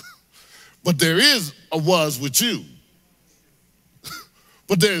 But there is a was with you.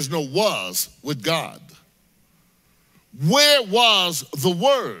 But there is no was with God. Where was the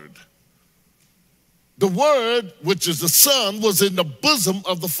Word? The Word, which is the Son, was in the bosom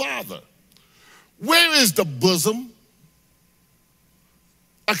of the Father. Where is the bosom?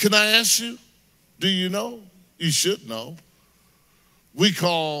 Can I ask you? Do you know? You should know. We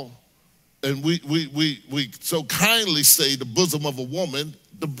call, and we so kindly say the bosom of a woman,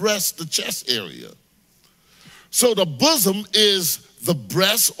 the breast, the chest area. So the bosom is the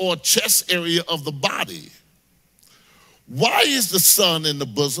breast or chest area of the body. Why is the Son in the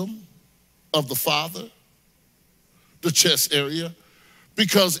bosom of the Father, the chest area?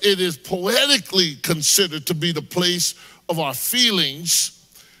 Because it is poetically considered to be the place of our feelings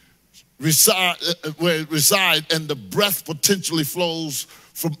where it reside, and the breath potentially flows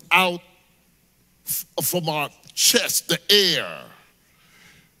from our chest, the air.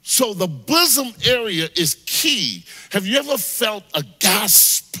 So the bosom area is key. Have you ever felt a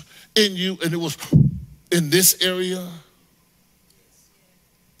gasp in you and it was in this area?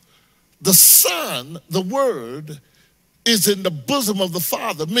 The Son, the Word, is in the bosom of the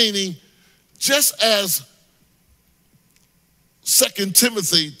Father, meaning just as 2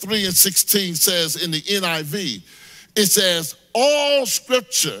 Timothy 3:16 says in the NIV, it says, all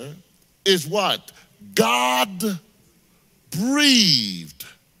scripture is what? God breathed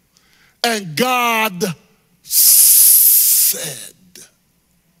and God said.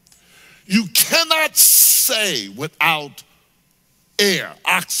 You cannot say without air,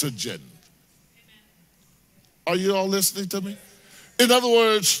 oxygen. Are you all listening to me? In other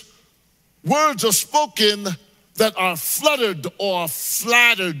words are spoken that are fluttered or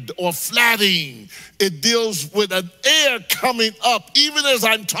flattered or flatting. It deals with an air coming up, even as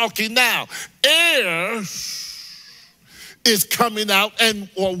I'm talking now. Air is coming out,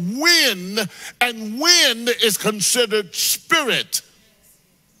 or wind, and wind is considered spirit.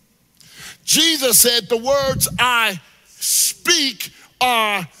 Jesus said, the words I speak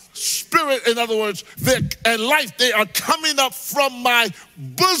are spirit. In other words, and life, they are coming up from my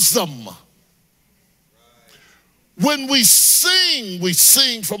bosom. When we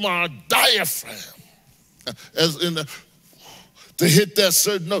sing from our diaphragm, as in to hit that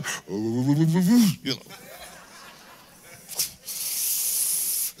certain note, you know.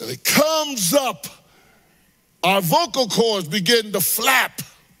 And it comes up, our vocal cords begin to flap.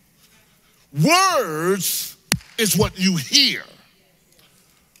 Words is what you hear.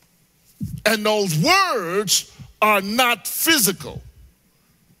 And those words are not physical.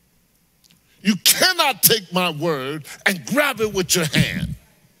 You cannot take my word and grab it with your hand.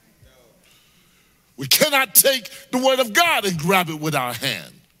 We cannot take the word of God and grab it with our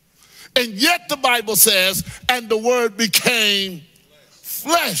hand. And yet the Bible says, and the word became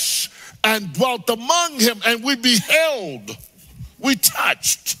flesh and dwelt among him, and we beheld, we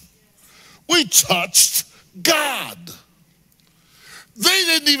touched God. They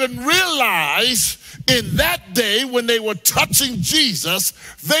didn't even realize in that day when they were touching Jesus,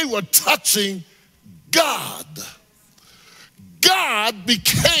 they were touching God. God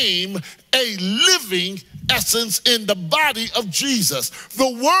became a living essence in the body of Jesus. The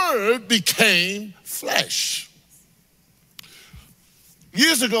Word became flesh.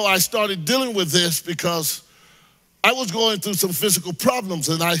 Years ago, I started dealing with this because I was going through some physical problems,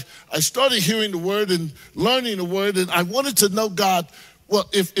 and I started hearing the Word and learning the Word, and I wanted to know, God, well,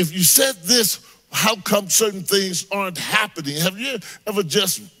 if you said this, how come certain things aren't happening? Have you ever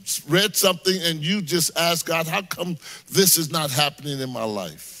just read something and you just ask God, how come this is not happening in my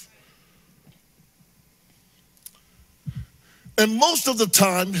life? And most of the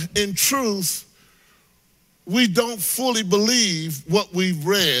time, in truth, we don't fully believe what we've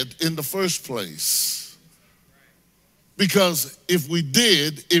read in the first place. Because if we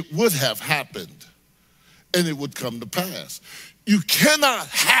did, it would have happened and it would come to pass. You cannot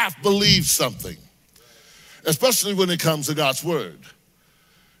half believe something, especially when it comes to God's word.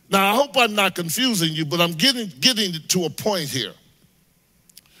 Now, I hope I'm not confusing you, but I'm getting to a point here.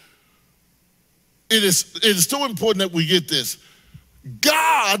 It is so important that we get this.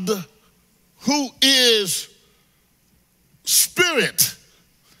 God, who is spirit,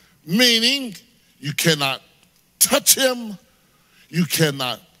 meaning you cannot touch him, you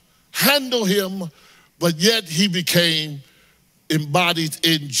cannot handle him, but yet he became embodied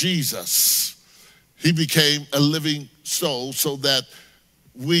in Jesus. He became a living soul so that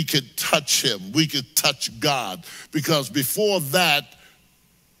we could touch him, we could touch God. Because before that,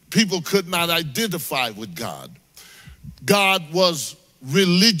 people could not identify with God. God was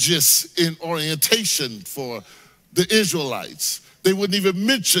religious in orientation for the Israelites. They wouldn't even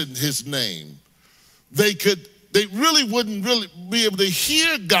mention his name. They really wouldn't be able to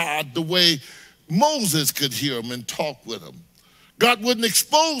hear God the way Moses could hear him and talk with him. God wouldn't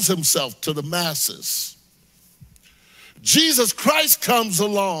expose himself to the masses. Jesus Christ comes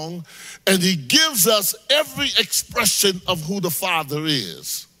along and he gives us every expression of who the Father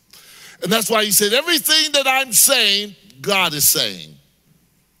is. And that's why he said, everything that I'm saying, God is saying.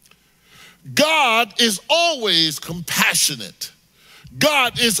 God is always compassionate.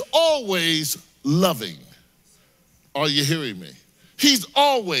 God is always loving. Are you hearing me? He's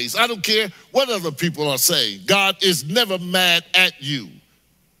always, I don't care what other people are saying, God is never mad at you.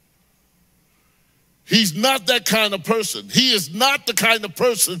 He's not that kind of person. He is not the kind of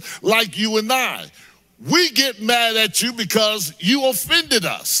person like you and I. We get mad at you because you offended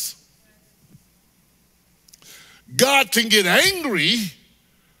us. God can get angry,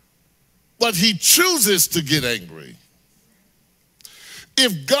 but he chooses to get angry.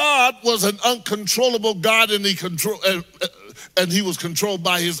 If God was an uncontrollable God and he was controlled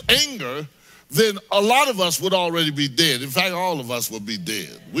by his anger, then a lot of us would already be dead. In fact, all of us would be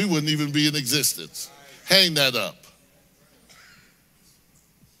dead. We wouldn't even be in existence. Hang that up.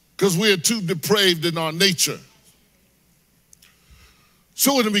 Because we are too depraved in our nature.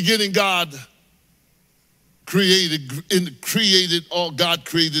 So in the beginning, God created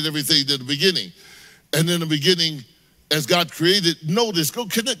everything in the beginning. And in the beginning, as God created, notice,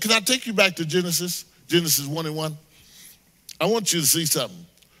 can I take you back to Genesis 1:1? I want you to see something.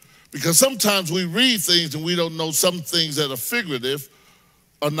 Because sometimes we read things and we don't know some things that are figurative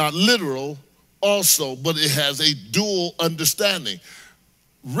are not literal also, but it has a dual understanding.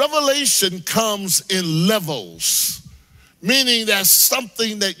 Revelation comes in levels, meaning that's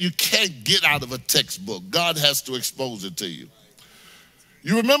something that you can't get out of a textbook. God has to expose it to you.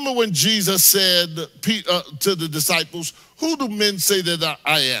 You remember when Jesus said to the disciples, who do men say that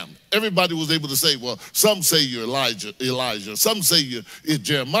I am? Everybody was able to say, well, some say you're Elijah. Some say you're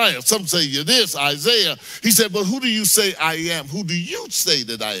Jeremiah. Some say you're this, Isaiah. He said, but who do you say I am? Who do you say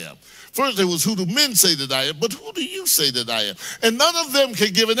that I am? First it was, who do men say that I am? But who do you say that I am? And none of them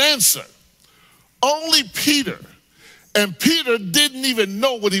could give an answer. Only Peter. And Peter didn't even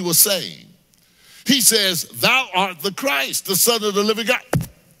know what he was saying. He says, thou art the Christ, the Son of the living God.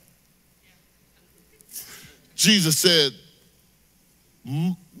 Jesus said,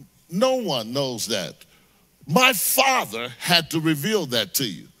 no one knows that. My Father had to reveal that to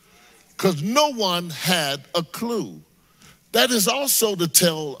you because no one had a clue. That is also to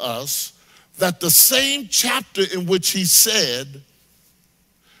tell us that the same chapter in which he said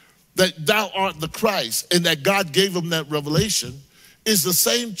that thou art the Christ and that God gave him that revelation is the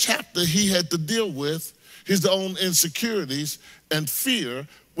same chapter he had to deal with his own insecurities and fear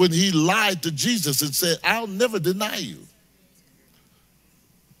when he lied to Jesus and said, I'll never deny you.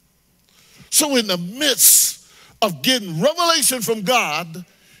 So in the midst of getting revelation from God,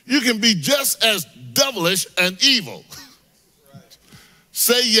 you can be just as devilish and evil.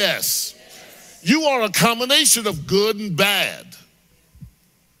 Say yes. You are a combination of good and bad.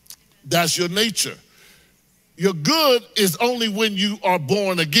 That's your nature. Your good is only when you are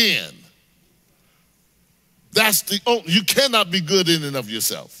born again. You cannot be good in and of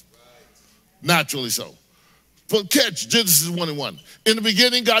yourself. Naturally so. But catch Genesis 1:1. In the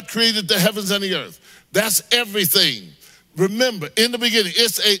beginning, God created the heavens and the earth. That's everything. Remember, in the beginning,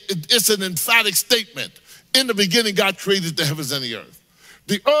 it's an emphatic statement. In the beginning, God created the heavens and the earth.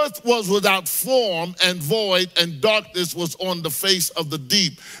 The earth was without form and void, and darkness was on the face of the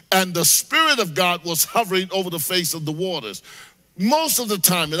deep. And the Spirit of God was hovering over the face of the waters. Most of the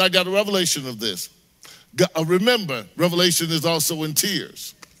time, and I got a revelation of this. Remember, revelation is also in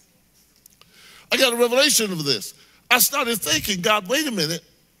tears. I got a revelation of this. I started thinking, God, wait a minute.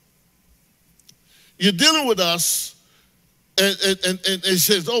 You're dealing with us, and it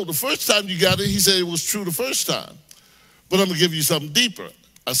says, oh, the first time you got it, he said it was true the first time. But I'm going to give you something deeper.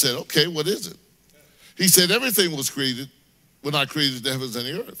 I said, okay, what is it? He said, everything was created when I created the heavens and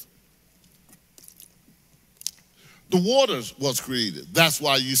the earth. The waters was created. That's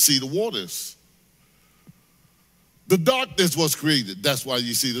why you see the waters. The darkness was created. That's why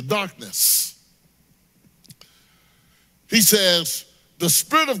you see the darkness. He says, the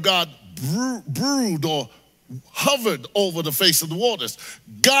Spirit of God brooded or hovered over the face of the waters.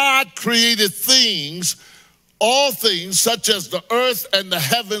 God created things, all things, such as the earth and the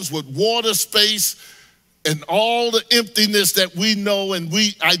heavens with water, space, and all the emptiness that we know and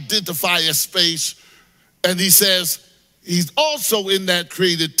we identify as space. And he says, he's also in that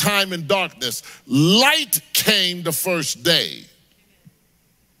created time and darkness. Light came the first day.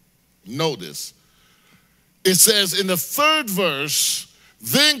 Notice. It says in the third verse,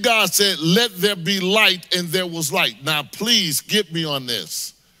 then God said, let there be light, and there was light. Now, please get me on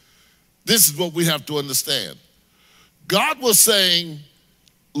this. This is what we have to understand. God was saying,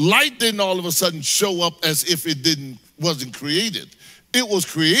 light didn't all of a sudden show up as if it wasn't created. It was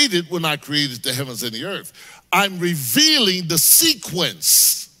created when I created the heavens and the earth. I'm revealing the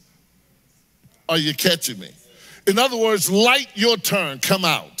sequence. Are you catching me? In other words, light, your turn, come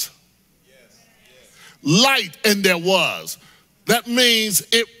out. Light, and there was. That means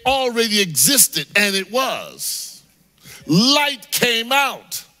it already existed, and it was. Light came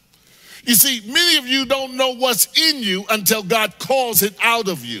out. You see, many of you don't know what's in you until God calls it out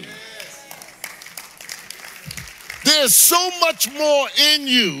of you. There's so much more in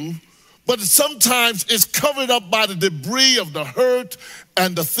you, but sometimes it's covered up by the debris of the hurt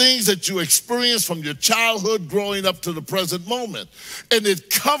and the things that you experienced from your childhood growing up to the present moment. And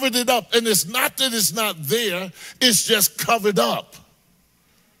it covered it up. And it's not that it's not there, it's just covered up.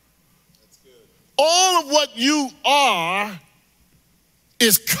 That's good. All of what you are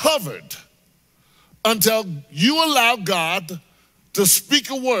is covered until you allow God to speak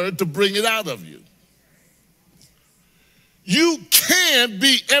a word to bring it out of you. You can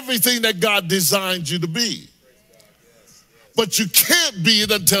be everything that God designed you to be. But you can't be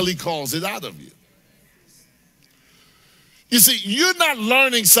it until he calls it out of you. You see, you're not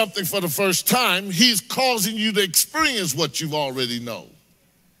learning something for the first time. He's causing you to experience what you already know.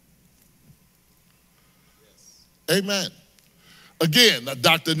 Amen. Again,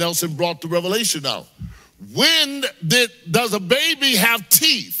 Dr. Nelson brought the revelation out. When does a baby have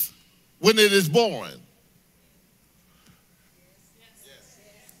teeth? When it is born.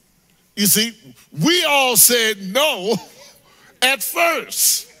 You see, we all said no at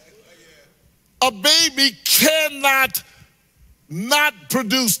first. A baby cannot not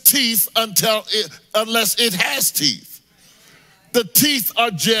produce teeth unless it has teeth. The teeth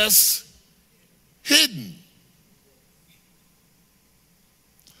are just hidden.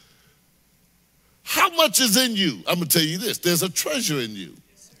 How much is in you? I'm going to tell you this. There's a treasure in you.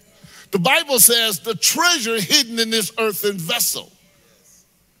 The Bible says the treasure hidden in this earthen vessel.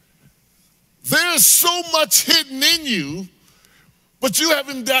 There's so much hidden in you, but you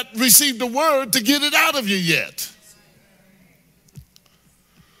haven't received the word to get it out of you yet.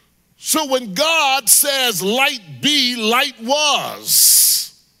 So when God says light be, light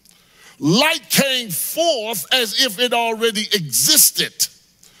was. Light came forth as if it already existed,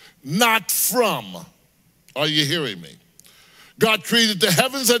 not from. Are you hearing me? God created the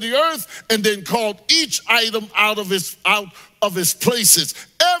heavens and the earth and then called each item out of its places.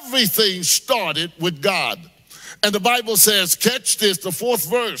 Everything started with God. And the Bible says, catch this, the 4th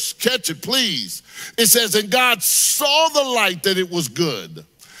verse, catch it please. It says, and God saw the light that it was good.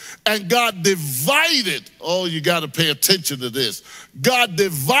 And God divided, oh, you got to pay attention to this. God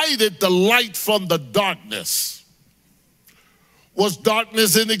divided the light from the darkness. Was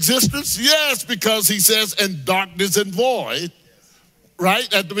darkness in existence? Yes, because he says, and darkness and void,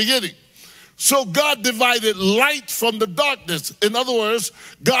 right, at the beginning. So God divided light from the darkness. In other words,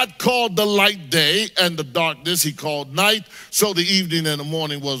 God called the light day and the darkness he called night. So the evening and the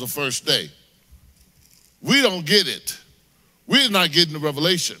morning was the first day. We don't get it. We're not getting the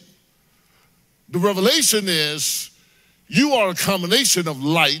revelation. The revelation is you are a combination of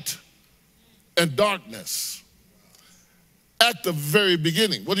light and darkness. At the very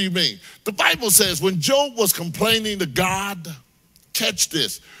beginning. What do you mean? The Bible says when Job was complaining to God, catch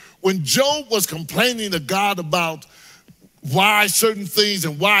this. When Job was complaining to God about why certain things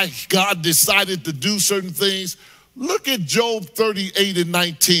and why God decided to do certain things, look at Job 38 and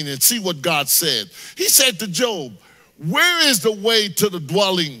 19 and see what God said. He said to Job, where is the way to the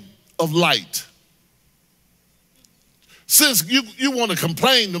dwelling of light? Since you want to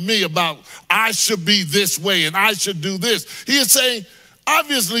complain to me about I should be this way and I should do this, he is saying,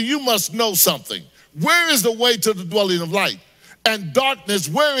 obviously you must know something. Where is the way to the dwelling of light? And darkness,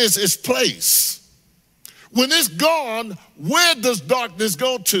 where is its place? When it's gone, where does darkness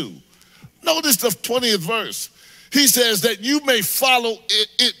go to? Notice the 20th verse. He says that you may follow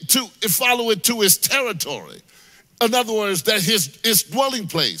it to its territory. In other words, that its dwelling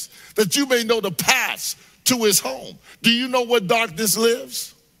place, that you may know the paths to his home. Do you know where darkness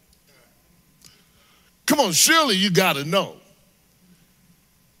lives? Come on, surely you got to know.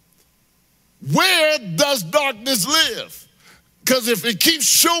 Where does darkness live? Because if it keeps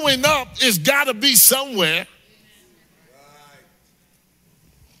showing up, it's got to be somewhere.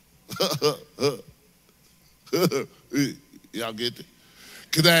 Y'all get it?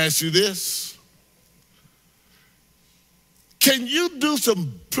 Can I ask you this? Can you do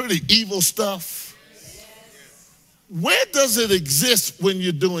some pretty evil stuff? Where does it exist when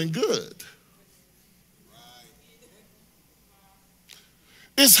you're doing good?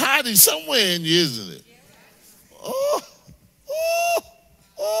 It's hiding somewhere in you, isn't it?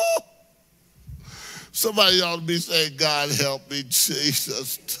 Somebody ought to be saying, God help me,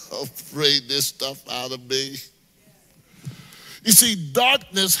 Jesus, don't bring this stuff out of me. You see,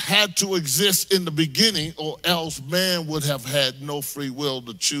 darkness had to exist in the beginning, or else man would have had no free will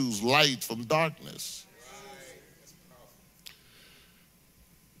to choose light from darkness.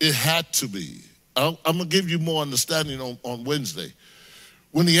 It had to be. I'm going to give you more understanding on Wednesday.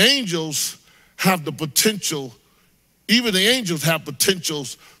 When the angels have the potential, even the angels have the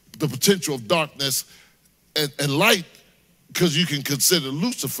potential of darkness and light, because you can consider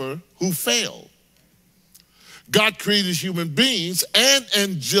Lucifer, who failed. God created human beings and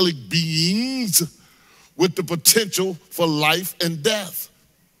angelic beings with the potential for life and death.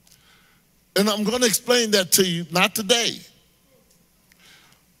 And I'm going to explain that to you, not today.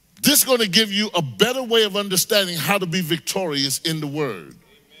 This is going to give you a better way of understanding how to be victorious in the Word.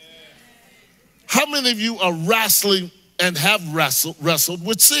 How many of you are wrestling and have wrestled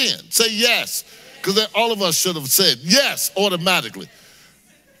with sin? Say yes, because all of us should have said yes automatically.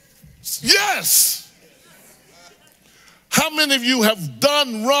 Yes. How many of you have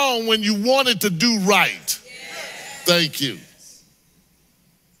done wrong when you wanted to do right? Thank you.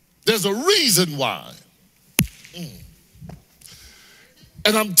 There's a reason why.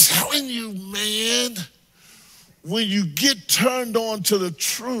 And I'm telling you, man, when you get turned on to the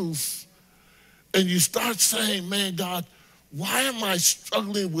truth and you start saying, man, God, why am I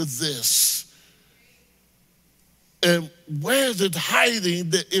struggling with this? And where is it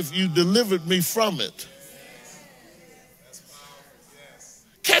hiding that if you delivered me from it?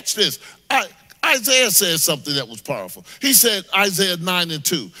 Catch this. Isaiah said something that was powerful. He said, Isaiah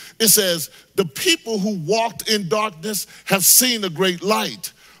 9:2. It says, the people who walked in darkness have seen a great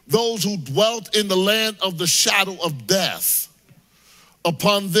light. Those who dwelt in the land of the shadow of death,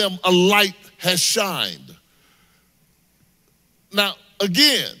 upon them a light has shined. Now,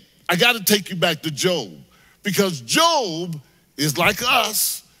 again, I got to take you back to Job, because Job is like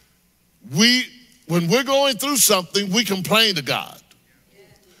us. When we're going through something, we complain to God.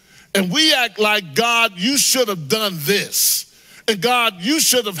 And we act like, God, you should have done this. And God, you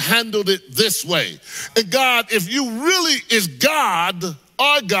should have handled it this way. And God, if you really is God,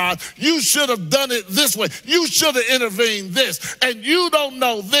 our God, you should have done it this way. You should have intervened this. And you don't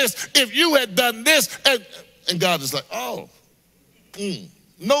know this. If you had done this. And God is like, oh.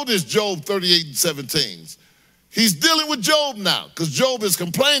 Notice Job 38:17. He's dealing with Job now, because Job is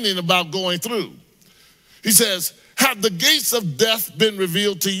complaining about going through. He says, have the gates of death been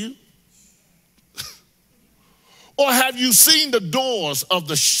revealed to you? Or have you seen the doors of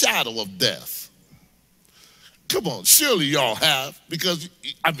the shadow of death? Come on, surely y'all have, because,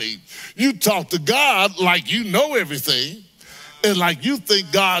 I mean, you talk to God like you know everything, and like you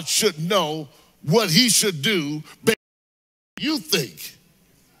think God should know what he should do based on what you think.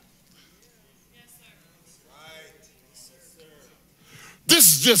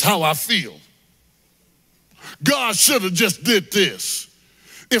 This is just how I feel. God should have just did this.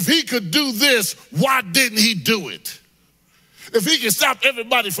 If he could do this, why didn't he do it? If he can stop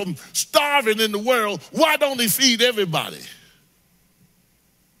everybody from starving in the world, why don't he feed everybody?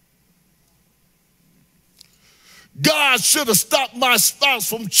 God should have stopped my spouse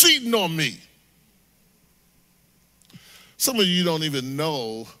from cheating on me. Some of you don't even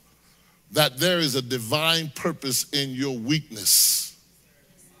know that there is a divine purpose in your weakness.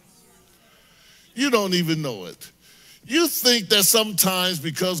 You don't even know it. You think that sometimes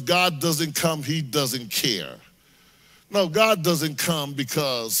because God doesn't come, he doesn't care. No, God doesn't come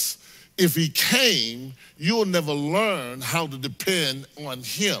because if he came, you'll never learn how to depend on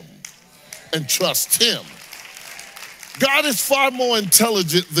him and trust him. God is far more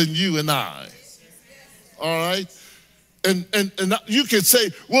intelligent than you and I. All right? And you can say,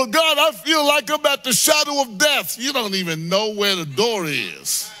 well, God, I feel like I'm at the shadow of death. You don't even know where the door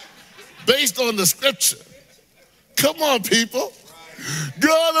is based on the scripture. Come on, people.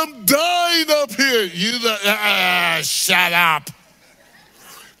 God, I'm dying up here. Shut up.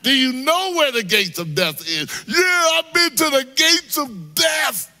 Do you know where the gates of death is? Yeah, I've been to the gates of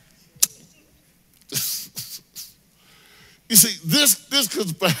death. You see, this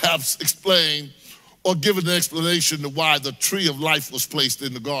could perhaps explain or give an explanation to why the tree of life was placed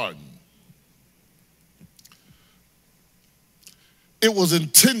in the garden. It was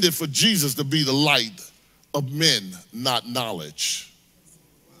intended for Jesus to be the light of men, not knowledge.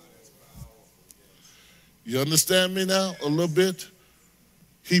 You understand me now a little bit?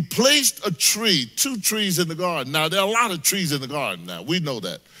 He placed a tree, 2 trees in the garden. Now, there are a lot of trees in the garden now. We know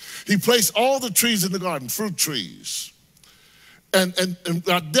that. He placed all the trees in the garden, fruit trees. And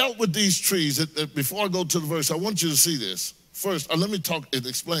I dealt with these trees. Before I go to the verse, I want you to see this. First, let me talk and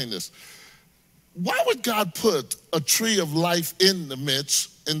explain this. why would God put a tree of life in the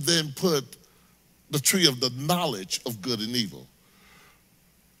midst and then put the tree of the knowledge of good and evil?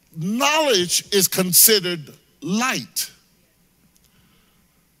 Knowledge is considered light.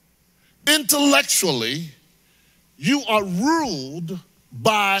 Intellectually, you are ruled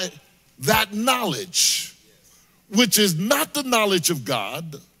by that knowledge, which is not the knowledge of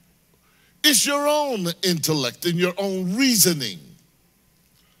God. It's your own intellect and your own reasoning.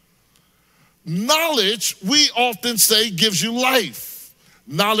 Knowledge, we often say, gives you life.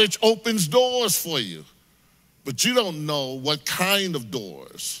 Knowledge opens doors for you. But you don't know what kind of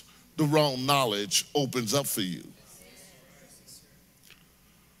doors the wrong knowledge opens up for you.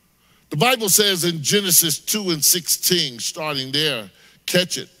 The Bible says in Genesis 2:16, starting there,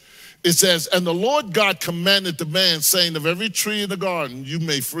 catch it. It says, and the Lord God commanded the man, saying, of every tree in the garden you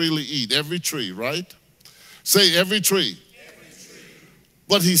may freely eat. Every tree, right? Say every tree.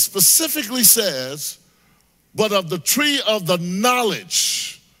 But he specifically says, but of the tree of the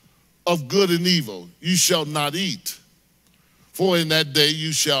knowledge of good and evil you shall not eat. For in that day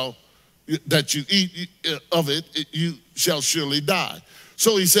that you eat of it, you shall surely die.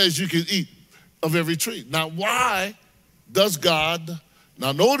 So he says you can eat of every tree. Now why does God,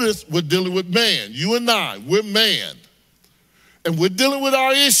 now notice we're dealing with man, you and I, we're man. And we're dealing with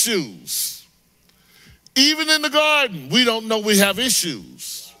our issues. Even in the garden, we don't know we have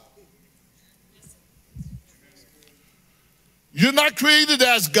issues. You're not created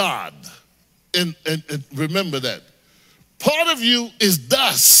as God. And remember that. Part of you is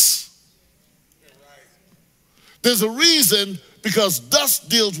dust. There's a reason, because dust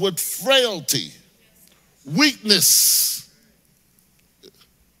deals with frailty, weakness.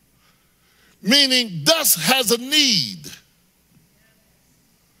 Meaning dust has a need.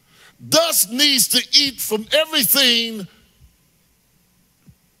 Dust needs to eat from everything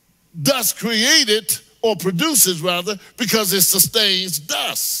dust created, or produces rather, because it sustains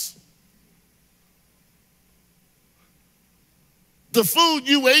dust. The food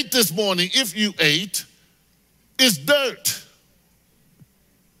you ate this morning, if you ate, is dirt.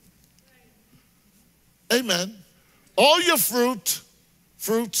 Amen. All your fruits,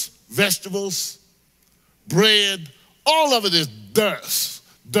 vegetables, bread, all of it is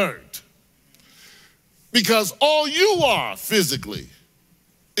dirt. Because all you are physically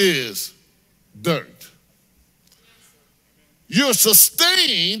is dirt. You're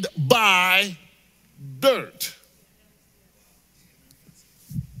sustained by dirt.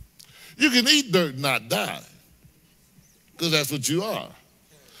 You can eat dirt and not die, because that's what you are.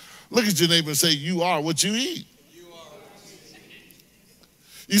 Look at your neighbor and say, you are what you eat.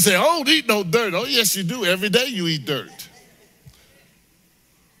 You say, I don't eat no dirt. Oh, yes, you do. Every day you eat dirt.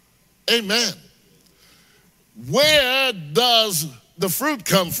 Amen. Where does the fruit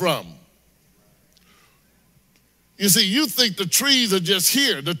come from? You see, you think the trees are just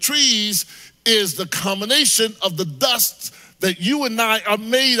here. The trees is the combination of the dust that you and I are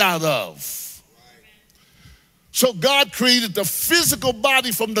made out of. So God created the physical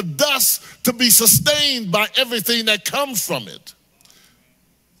body from the dust to be sustained by everything that comes from it.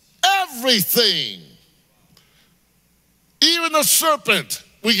 Everything. Even a serpent,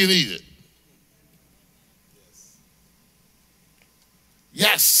 we can eat it.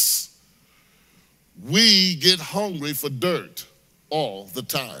 Yes. We get hungry for dirt all the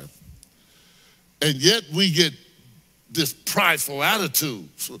time. And yet we get this prideful attitude.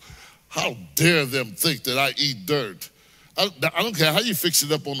 So how dare them think that I eat dirt? I don't care how you fix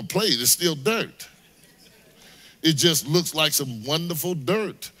it up on the plate, it's still dirt. It just looks like some wonderful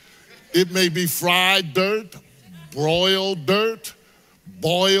dirt. It may be fried dirt, broiled dirt,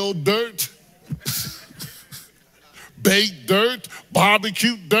 boiled dirt, baked dirt,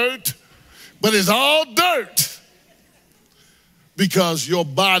 barbecue dirt, but it's all dirt because your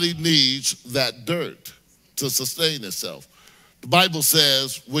body needs that dirt to sustain itself. The Bible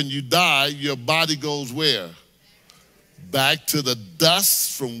says when you die, your body goes where? Back to the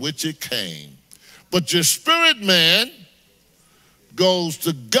dust from which it came. But your spirit man goes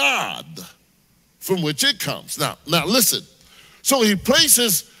to God from which it comes. Now listen. So he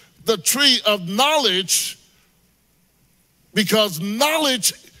places the tree of knowledge because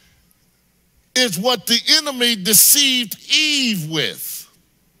knowledge is what the enemy deceived Eve with.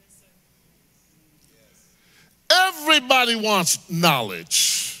 Everybody wants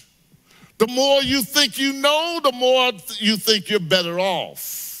knowledge. The more you think you know, the more you think you're better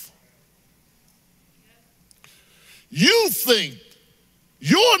off. You think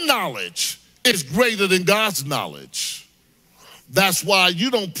your knowledge is greater than God's knowledge. That's why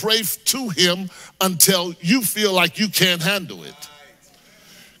you don't pray to him until you feel like you can't handle it.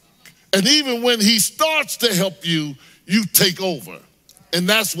 And even when he starts to help you, you take over. And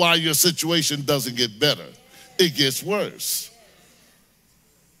that's why your situation doesn't get better. It gets worse.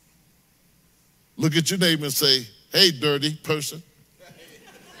 Look at your neighbor and say, hey, dirty person.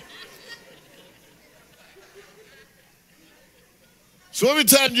 So every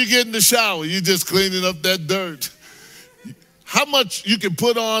time you get in the shower, you're just cleaning up that dirt. How much you can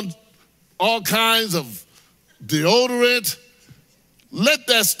put on all kinds of deodorant. Let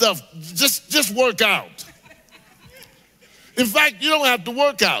that stuff just work out. In fact, you don't have to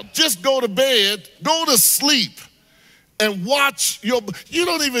work out. Just go to bed, go to sleep, and watch your, you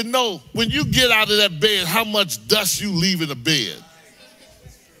don't even know when you get out of that bed how much dust you leave in the bed.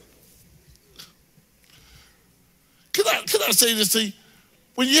 Can I say this to you?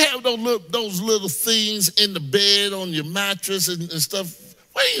 When you have those little things in the bed on your mattress and stuff,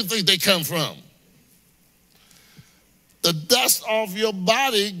 where do you think they come from? The dust off your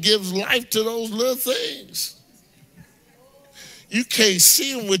body gives life to those little things. You can't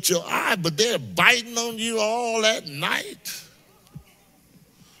see them with your eye, but they're biting on you all at night.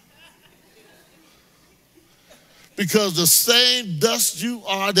 Because the same dust you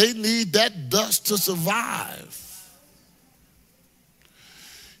are, they need that dust to survive.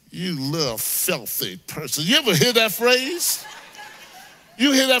 You little filthy person. You ever hear that phrase?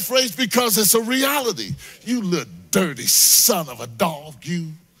 You hear that phrase because it's a reality. You little dirty son of a dog,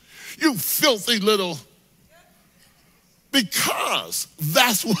 you filthy little, because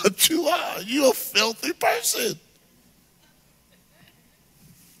that's what you are. You're a filthy person.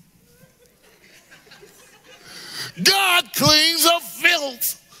 God cleans up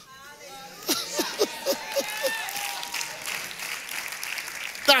filth.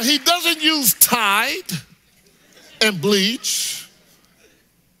 Now, he doesn't use Tide and bleach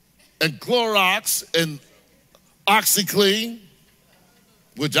and Clorox and OxyClean,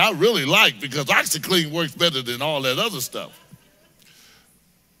 which I really like because OxyClean works better than all that other stuff.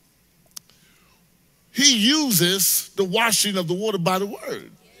 He uses the washing of the water by the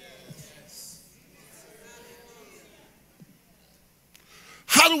word.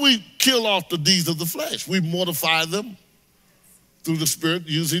 How do we kill off the deeds of the flesh? We mortify them through the Spirit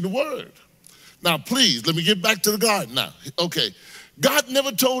using the word. Now, please, let me get back to the garden now. Okay, God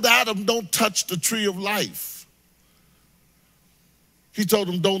never told Adam, don't touch the tree of life. He told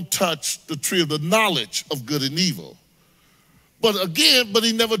him, don't touch the tree of the knowledge of good and evil. But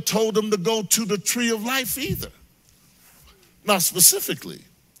he never told him to go to the tree of life either. Not specifically.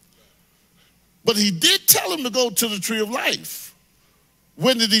 But he did tell him to go to the tree of life.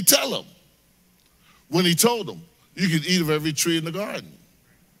 When did he tell him? When he told him, you can eat of every tree in the garden.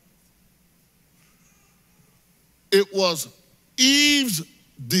 It was Eve's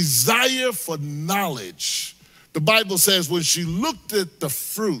desire for knowledge. The Bible says when she looked at the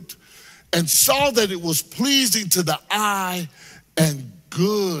fruit and saw that it was pleasing to the eye and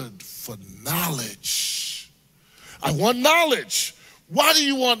good for knowledge. I want knowledge. Why do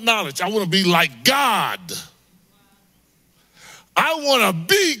you want knowledge? I want to be like God. I want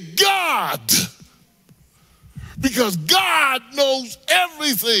to be God. Because God knows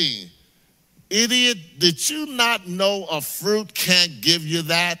everything. Idiot, did you not know a fruit can't give you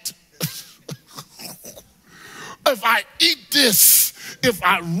that? If I eat this, if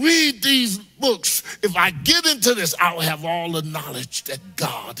I read these books, if I get into this, I'll have all the knowledge that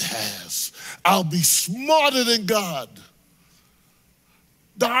God has. I'll be smarter than God.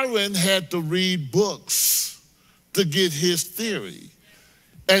 Darwin had to read books to get his theory.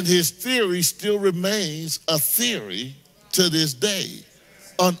 And his theory still remains a theory to this day.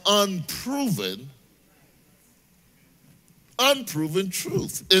 An unproven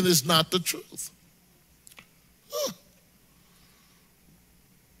truth. And it's not the truth.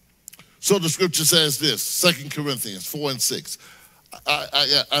 So the scripture says this, 2 Corinthians 4 and 6.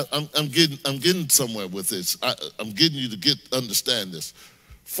 I'm getting somewhere with this. I'm getting you to understand this.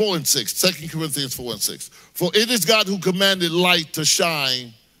 4 and 6, 2 Corinthians 4 and 6. For it is God who commanded light to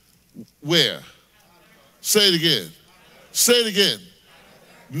shine where? Say it again. Say it again.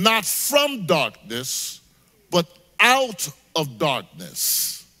 Not from darkness, but out of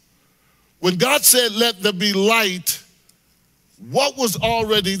darkness. When God said, let there be light, what was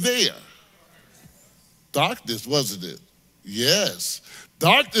already there? Darkness, wasn't it? Yes.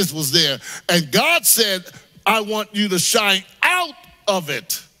 Darkness was there. And God said, I want you to shine out of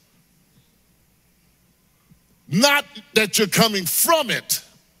it. Not that you're coming from it.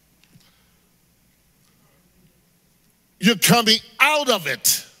 You're coming out of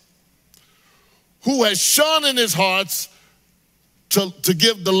it. Who has shone in his hearts to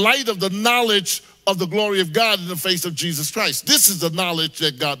give the light of the knowledge of the glory of God in the face of Jesus Christ. This is the knowledge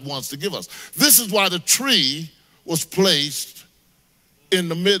that God wants to give us. This is why the tree was placed in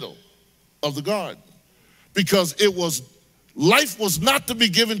the middle of the garden, because life was not to be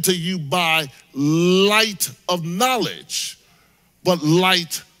given to you by light of knowledge, but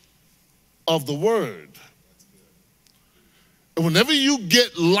light of the word. And whenever you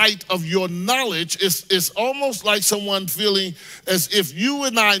get light of your knowledge, it's almost like someone feeling as if you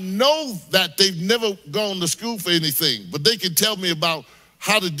and I know that they've never gone to school for anything, but they can tell me about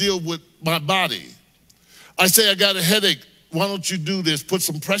how to deal with my body. I say, I got a headache. Why don't you do this? Put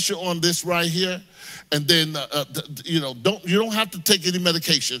some pressure on this right here. And then, you don't have to take any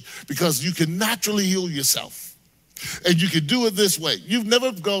medication, because you can naturally heal yourself. And you can do it this way. You've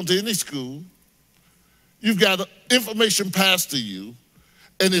never gone to any school. You've got information passed to you,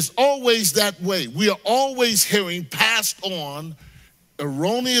 and it's always that way. We are always hearing passed on,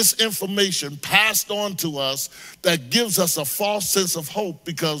 erroneous information passed on to us that gives us a false sense of hope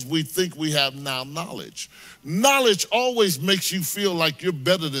because we think we have now knowledge. Knowledge always makes you feel like you're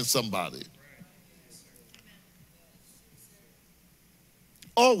better than somebody.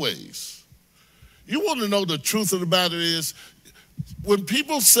 Always. You want to know the truth of the matter is, when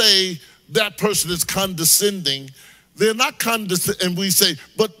people say that person is condescending, they're not condescending, and we say,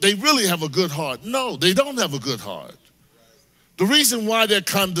 but they really have a good heart. No, they don't have a good heart. The reason why they're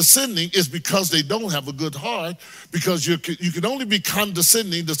condescending is because they don't have a good heart, because you can only be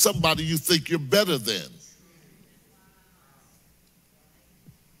condescending to somebody you think you're better than.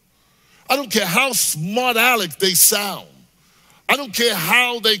 I don't care how smart aleck they sound. I don't care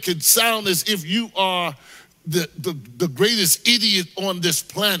how they can sound as if you are the greatest idiot on this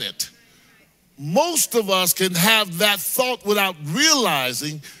planet. Most of us can have that thought without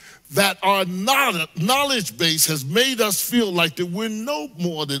realizing that our knowledge base has made us feel like that we're no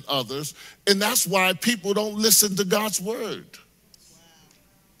more than others, and that's why people don't listen to God's word.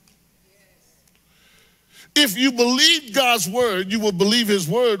 If you believe God's word, you will believe his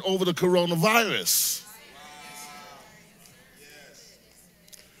word over the coronavirus.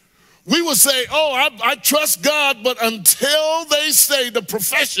 We will say, oh, I trust God, but until they say, the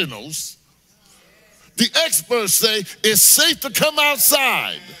professionals, the experts say it's safe to come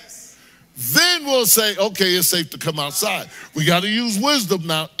outside, then we'll say, okay, it's safe to come outside. We got to use wisdom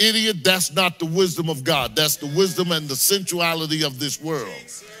now. Idiot, that's not the wisdom of God. That's the wisdom and the sensuality of this world.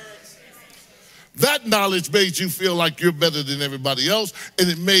 That knowledge made you feel like you're better than everybody else, and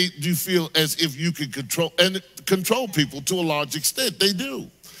it made you feel as if you could control people to a large extent. They do.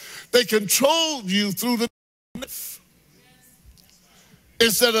 They control you through the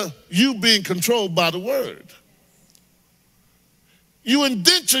instead of you being controlled by the word. You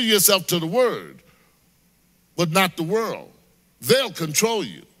indenture yourself to the word, but not the world. They'll control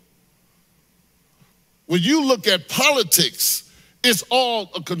you. When you look at politics, it's all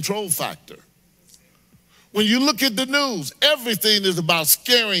a control factor. When you look at the news, everything is about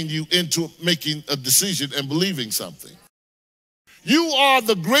scaring you into making a decision and believing something. You are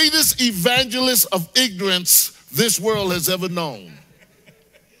the greatest evangelist of ignorance this world has ever known.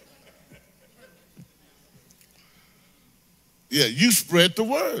 Yeah, you spread the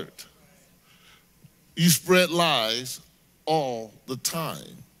word. You spread lies all the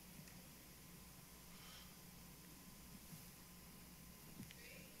time.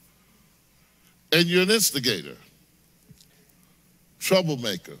 And you're an instigator,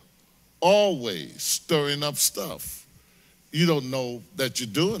 troublemaker, always stirring up stuff. You don't know that you're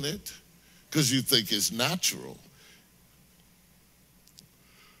doing it because you think it's natural.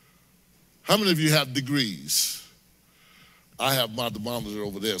 How many of you have degrees? I have my thermometer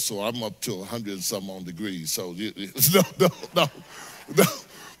over there, so I'm up to 100 and some on degrees. So no.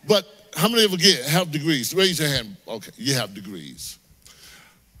 But how many of you have degrees? Raise your hand. Okay, you have degrees.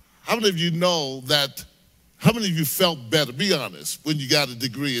 How many of you know that, how many of you felt better, be honest, when you got a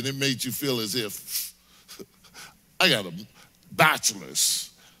degree and it made you feel as if, I got a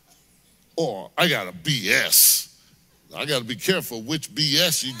bachelor's or I got a BS. I got to be careful which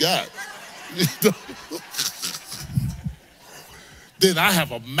BS you got. Then I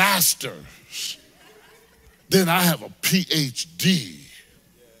have a master's. Then I have a PhD.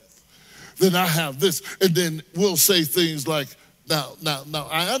 Then I have this. And then we'll say things like, now,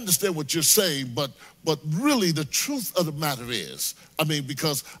 I understand what you're saying, but really the truth of the matter is,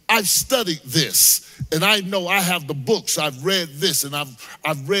 because I've studied this, and I know I have the books, I've read this, and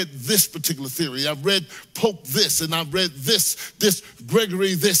I've read this particular theory, I've read Pope this, and I've read this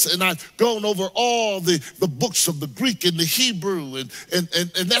Gregory this, and I've gone over all the books of the Greek and the Hebrew, and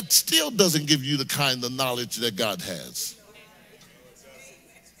that still doesn't give you the kind of knowledge that God has.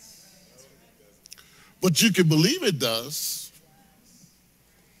 But you can believe it does.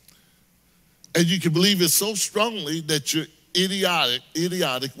 And you can believe it so strongly that you're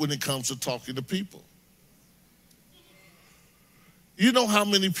idiotic when it comes to talking to people. You know how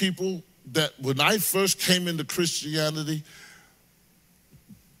many people that when I first came into Christianity,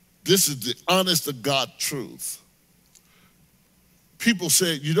 this is the honest to God truth. People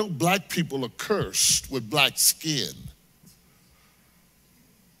say, you know, black people are cursed with black skin.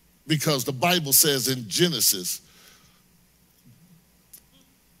 Because the Bible says in Genesis,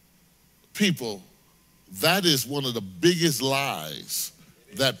 people, that is one of the biggest lies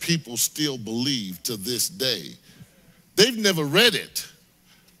that people still believe to this day. They've never read it.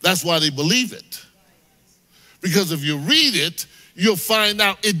 That's why they believe it. Because if you read it, you'll find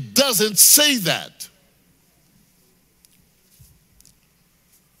out it doesn't say that.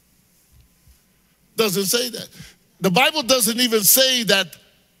 Doesn't say that. The Bible doesn't even say that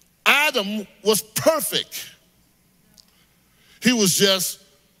Adam was perfect. He was just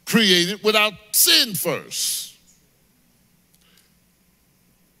created without sin first.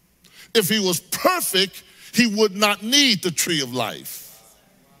 If he was perfect, he would not need the tree of life.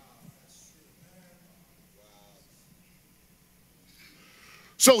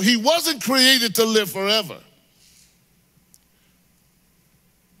 So he wasn't created to live forever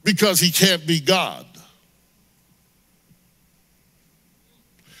because he can't be God.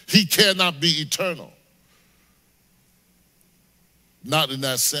 He cannot be eternal. Not in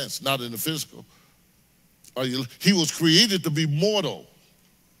that sense, not in the physical. He was created to be mortal.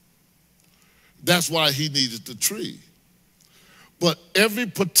 That's why he needed the tree. But every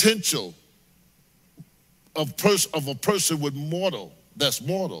potential of a person with that's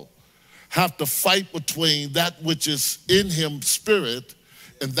mortal, have to fight between that which is in him spirit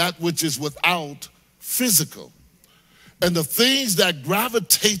and that which is without physical. And the things that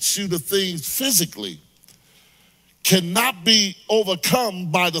gravitate you to things physically cannot be overcome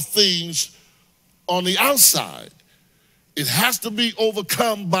by the things on the outside. It has to be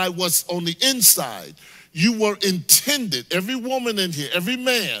overcome by what's on the inside. You were intended, every woman in here, every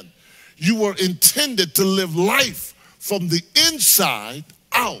man, you were intended to live life from the inside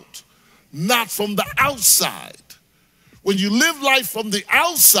out, not from the outside. When you live life from the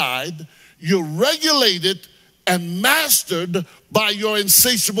outside, you're regulated and mastered by your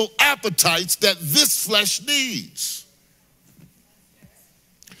insatiable appetites that this flesh needs,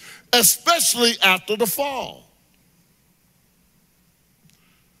 especially after the fall.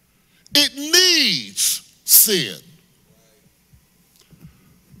 It needs sin.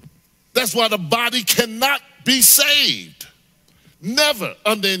 That's why the body cannot be saved. Never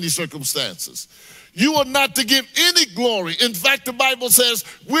under any circumstances. You are not to give any glory. In fact, the Bible says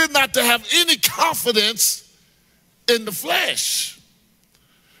we're not to have any confidence in the flesh.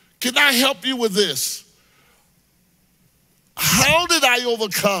 Can I help you with this? How did I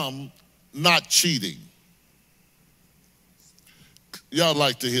overcome not cheating? Y'all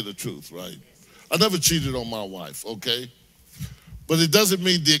like to hear the truth, right? I never cheated on my wife, okay? But it doesn't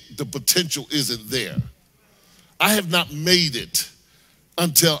mean the potential isn't there. I have not made it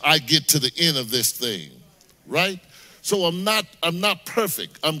until I get to the end of this thing, right? So I'm not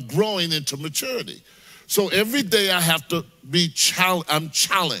perfect. I'm growing into maturity. So every day I have to be I'm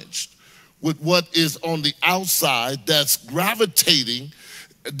challenged with what is on the outside that's gravitating,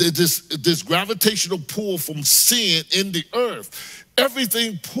 this gravitational pull from sin in the earth.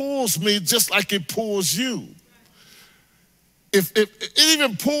 Everything pulls me just like it pulls you. If it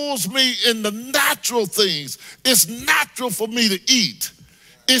even pulls me in the natural things, it's natural for me to eat.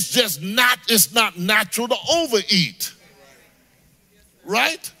 It's not natural to overeat.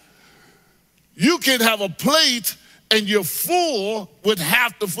 Right? You can have a plate and you're full with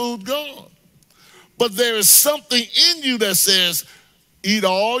half the food gone. But there is something in you that says, eat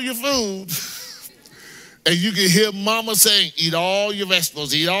all your food. And you can hear mama saying, eat all your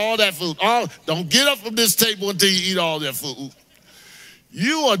vegetables, eat all that food. Don't get up from this table until you eat all that food.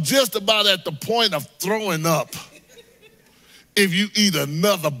 You are just about at the point of throwing up if you eat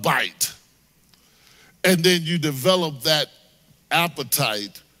another bite. And then you develop that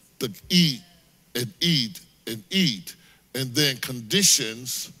appetite to eat and eat and eat. And then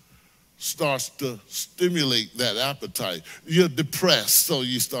conditions starts to stimulate that appetite. You're depressed, so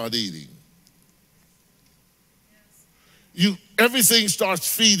you start eating. Everything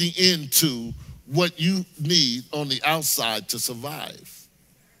starts feeding into what you need on the outside to survive.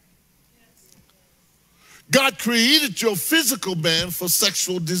 God created your physical man for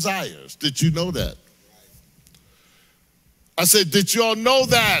sexual desires. Did you know that? I said, did y'all know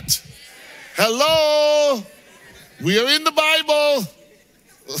that? Hello? We are in the Bible.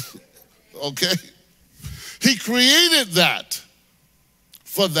 Okay? He created that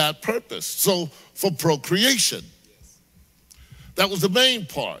for that purpose. So for procreation. That was the main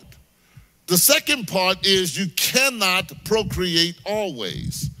part. The second part is you cannot procreate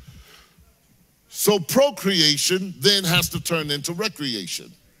always. So procreation then has to turn into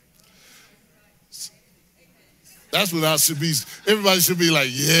recreation. That's what I should be. Everybody should be like,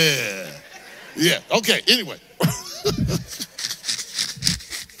 yeah. Yeah. Okay, anyway.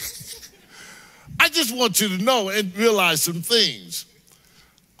 I just want you to know and realize some things.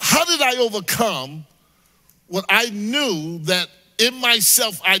 How did I overcome what I knew that in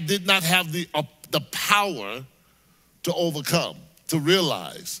myself I did not have the power to overcome, to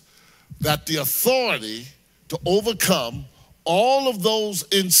realize that the authority to overcome all of those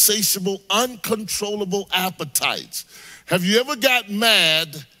insatiable, uncontrollable appetites. Have you ever got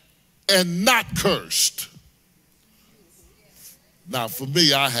mad and not cursed? Now, for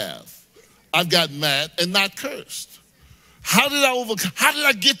me, I have. I've gotten mad and not cursed. How did I overcome? How did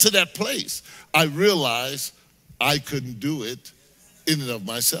I get to that place? I realized I couldn't do it in and of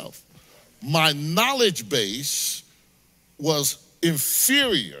myself. My knowledge base was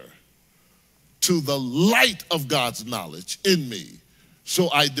inferior to the light of God's knowledge in me.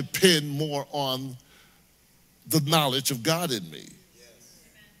 So I depend more on the knowledge of God in me.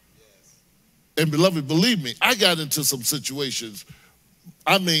 And beloved, believe me, I got into some situations.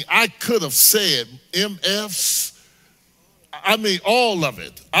 I mean, I could have said MFs. I mean, all of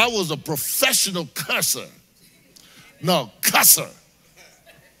it. I was a professional cusser. No, cusser.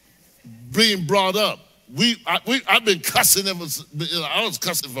 Being brought up. I've been cussing ever. I was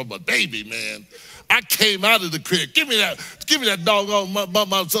cussing from a baby, man. I came out of the crib. Give me that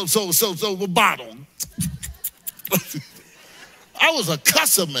doggone so bottle. I was a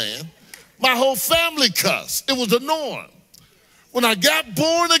cusser, man. My whole family cussed. It was the norm. When I got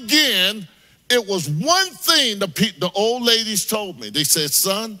born again, it was one thing the old ladies told me. They said,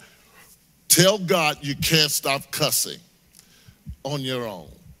 son, tell God you can't stop cussing on your own.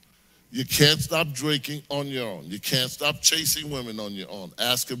 You can't stop drinking on your own. You can't stop chasing women on your own.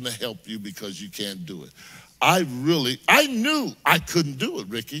 Ask him to help you because you can't do it. I knew I couldn't do it,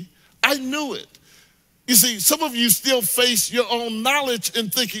 Ricky. I knew it. You see, some of you still face your own knowledge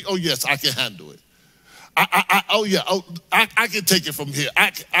and thinking, oh, yes, I can handle it. I can take it from here.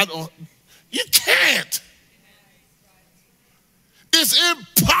 You can't. It's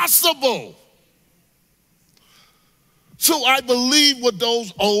impossible. So I believe what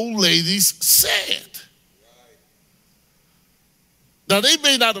those old ladies said. Now, they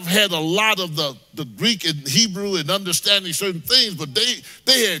may not have had a lot of the Greek and Hebrew and understanding certain things, but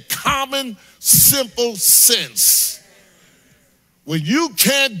they had common, simple sense. When you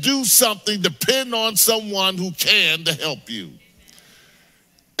can't do something, depend on someone who can to help you.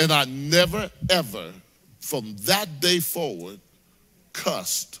 And I never, ever, from that day forward,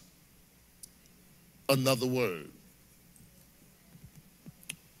 cussed another word.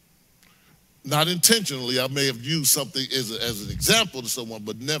 Not intentionally. I may have used something as an example to someone,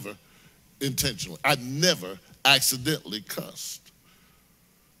 but never intentionally. I never accidentally cussed.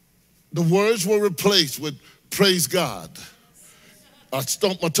 The words were replaced with praise God. I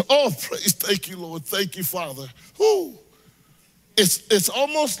stumped my toe. Oh, praise, thank you, Lord. Thank you, Father. Whew. It's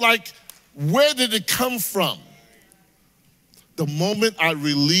almost like, where did it come from? The moment I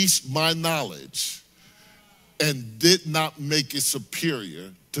released my knowledge and did not make it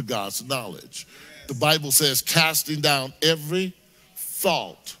superior to God's knowledge. The Bible says, casting down every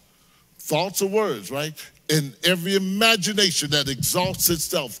thought. Thoughts are words, right? And every imagination that exalts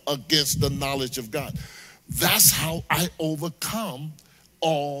itself against the knowledge of God. That's how I overcome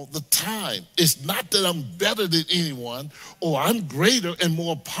all the time. It's not that I'm better than anyone or I'm greater and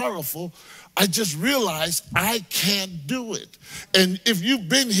more powerful. I just realized I can't do it. And if you've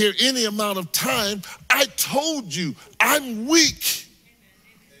been here any amount of time, I told you I'm weak.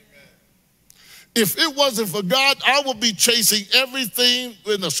 If it wasn't for God, I would be chasing everything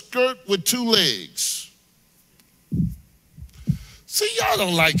in a skirt with two legs. See, y'all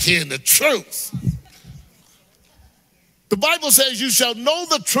don't like hearing the truth. The Bible says you shall know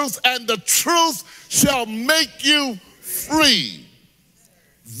the truth and the truth shall make you free.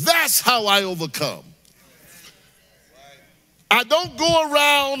 That's how I overcome. I don't go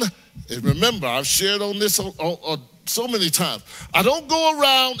around, and remember, I've shared on this so many times. I don't go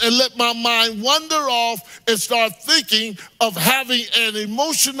around and let my mind wander off and start thinking of having an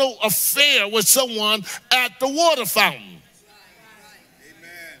emotional affair with someone at the water fountain.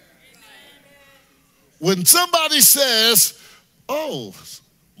 When somebody says, oh,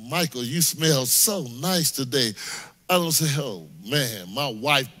 Michael, you smell so nice today, I don't say, oh, man, my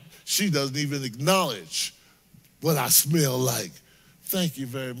wife, she doesn't even acknowledge what I smell like. Thank you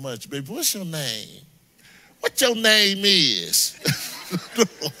very much, baby. What's your name? What your name is?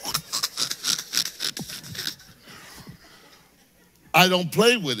 I don't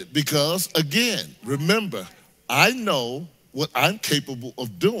play with it because, again, remember, I know what I'm capable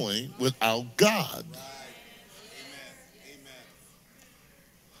of doing without God.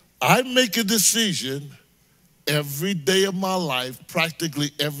 I make a decision every day of my life,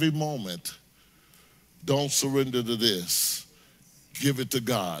 practically every moment. Don't surrender to this. Give it to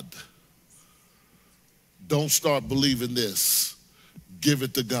God. Don't start believing this. Give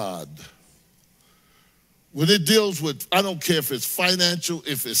it to God. When it deals with, I don't care if it's financial,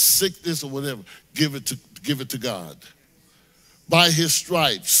 if it's sickness or whatever, give it to God. By his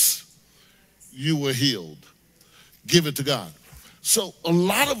stripes, you were healed. Give it to God. So a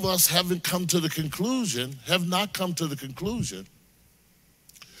lot of us have not come to the conclusion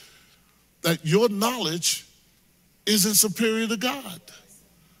that your knowledge isn't superior to God.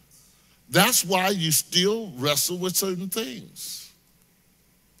 That's why you still wrestle with certain things.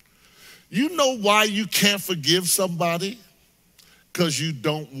 You know why you can't forgive somebody? Because you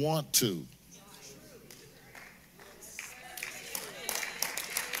don't want to.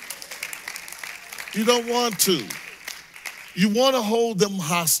 You don't want to. You want to hold them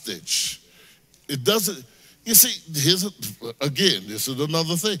hostage. It doesn't, you see, this is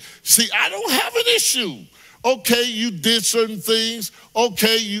another thing. See, I don't have an issue. Okay, you did certain things.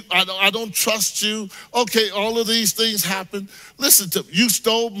 Okay, I don't trust you. Okay, all of these things happen. Listen to me. You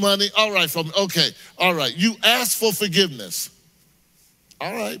stole money. All right, okay, all right. You asked for forgiveness.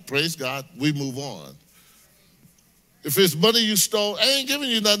 All right, praise God. We move on. If it's money you stole, I ain't giving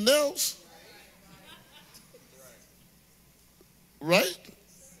you nothing else. Right?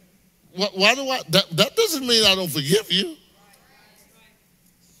 Why do that doesn't mean I don't forgive you.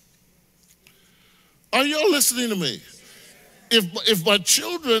 Are y'all listening to me? If my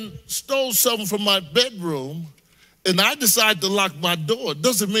children stole something from my bedroom and I decide to lock my door, it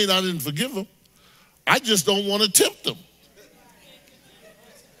doesn't mean I didn't forgive them. I just don't want to tempt them.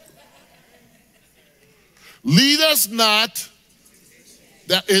 Lead us not.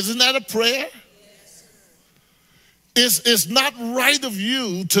 Isn't that a prayer? It's not right of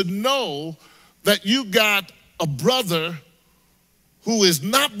you to know that you got a brother who is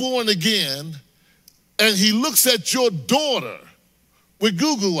not born again and he looks at your daughter with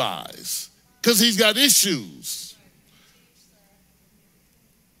goo-goo eyes because he's got issues.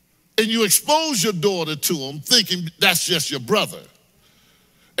 And you expose your daughter to him thinking that's just your brother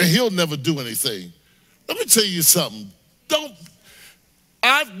and he'll never do anything. Let me tell you something.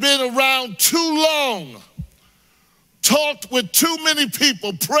 I've been around too long, talked with too many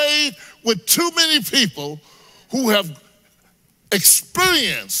people, prayed with too many people who have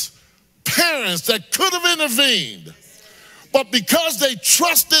experienced parents that could have intervened, but because they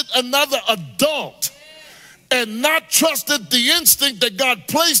trusted another adult and not trusted the instinct that God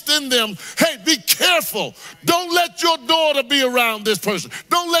placed in them, hey, be careful. Don't let your daughter be around this person.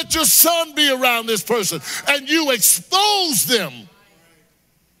 Don't let your son be around this person. And you expose them.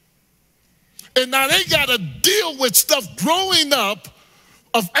 And now they got to deal with stuff growing up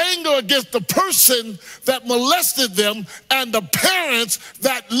of anger against the person that molested them and the parents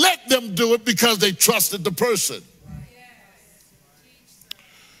that let them do it because they trusted the person.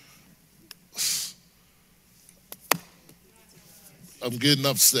 I'm getting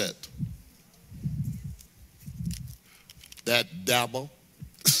upset. That dabble.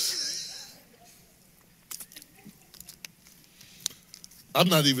 I'm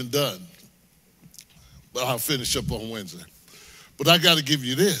not even done. But I'll finish up on Wednesday. But I got to give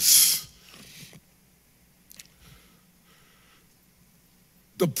you this.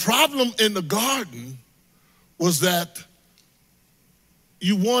 The problem in the garden was that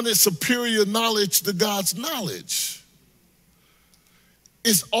you wanted superior knowledge to God's knowledge.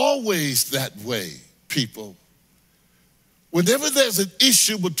 It's always that way, people. Whenever there's an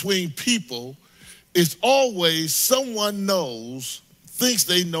issue between people, it's always someone thinks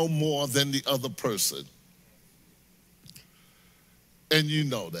they know more than the other person. And you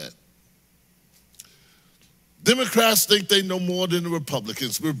know that. Democrats think they know more than the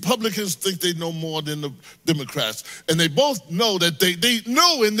Republicans. Republicans think they know more than the Democrats. And they both know that they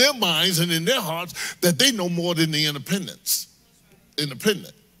know in their minds and in their hearts that they know more than the independents.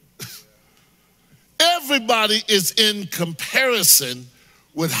 Independent. Everybody is in comparison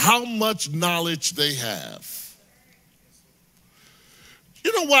with how much knowledge they have.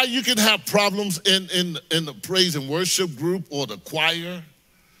 You know why you can have problems in the praise and worship group or the choir?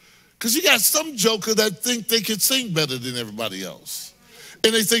 Because you got some joker that think they can sing better than everybody else.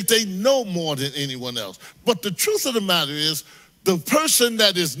 And they think they know more than anyone else. But the truth of the matter is, the person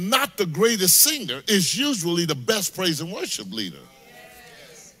that is not the greatest singer is usually the best praise and worship leader.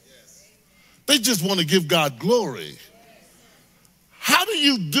 They just want to give God glory. How do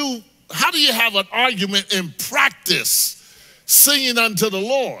you have an argument in practice singing unto the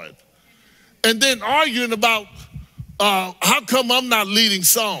Lord and then arguing about how come I'm not leading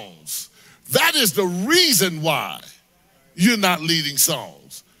songs? That is the reason why you're not leading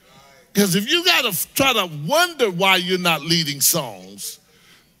songs. Because if you got to try to wonder why you're not leading songs,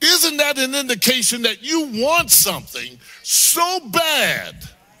 isn't that an indication that you want something so bad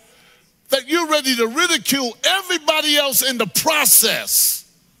that you're ready to ridicule everybody else in the process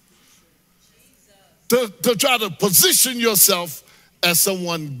to try to position yourself as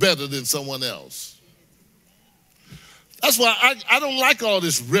someone better than someone else? That's why I don't like all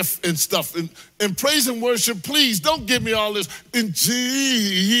this riff and stuff. In praise and worship, please don't give me all this. In jeez,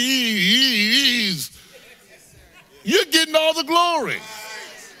 you're getting all the glory.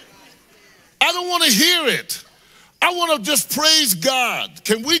 I don't want to hear it. I want to just praise God.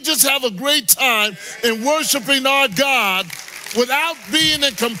 Can we just have a great time in worshiping our God without being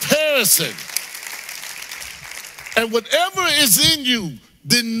in comparison? And whatever is in you,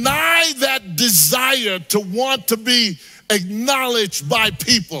 deny that desire to want to be acknowledged by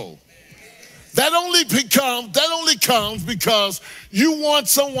people. That only comes because you want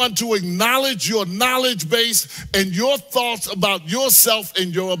someone to acknowledge your knowledge base and your thoughts about yourself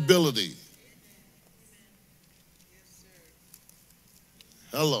and your ability.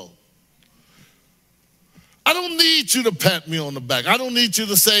 Hello. I don't need you to pat me on the back. I don't need you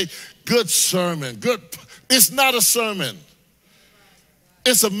to say, good sermon, good. It's not a sermon.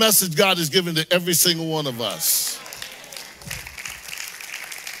 It's a message God has given to every single one of us.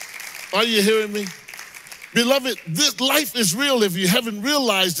 Are you hearing me? Beloved, this life is real if you haven't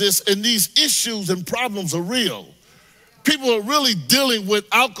realized this, and these issues and problems are real. People are really dealing with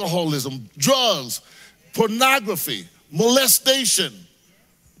alcoholism, drugs, pornography, molestation,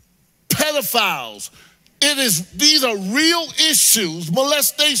 pedophiles. These are real issues,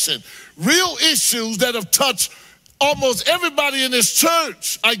 molestation, real issues that have touched almost everybody in this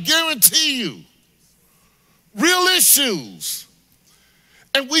church. I guarantee you. Real issues.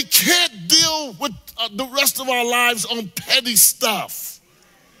 And we can't deal with the rest of our lives on petty stuff.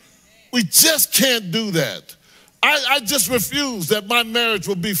 We just can't do that. I just refuse that my marriage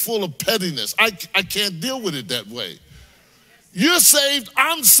will be full of pettiness. I can't deal with it that way. You're saved,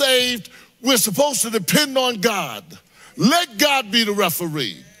 I'm saved. We're supposed to depend on God. Let God be the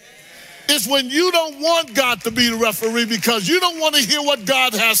referee. It's when you don't want God to be the referee because you don't want to hear what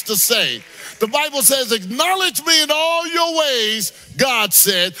God has to say. The Bible says, acknowledge me in all your ways, God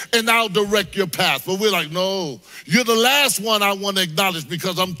said, and I'll direct your path. But we're like, no, you're the last one I want to acknowledge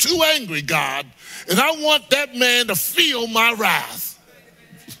because I'm too angry, God, and I want that man to feel my wrath.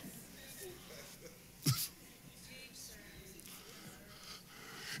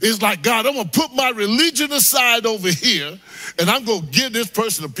 It's like, God, I'm going to put my religion aside over here, and I'm going to give this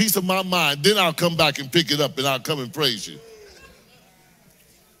person a piece of my mind. Then I'll come back and pick it up, and I'll come and praise you.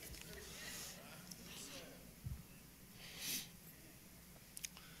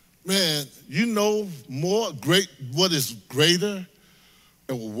 Man, you know what is greater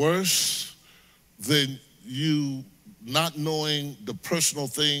and worse than you not knowing the personal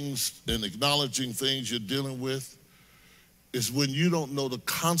things and acknowledging things you're dealing with is when you don't know the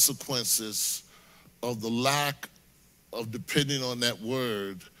consequences of the lack of depending on that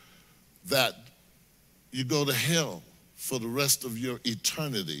word, that you go to hell for the rest of your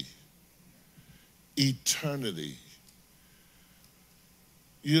eternity. Eternity.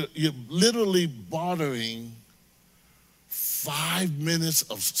 You're literally bartering 5 minutes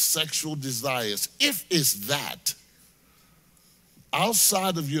of sexual desires, if it's that,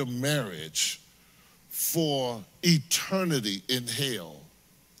 outside of your marriage for eternity in hell.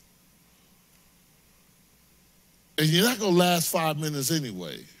 And you're not going to last 5 minutes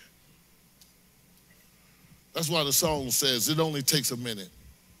anyway. That's why the song says it only takes a minute.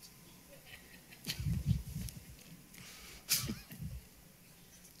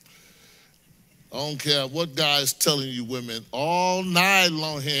 I don't care what guy is telling you, women, all night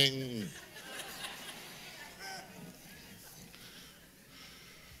long hanging.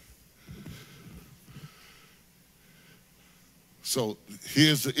 So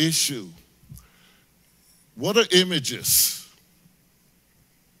here's the issue. What are images?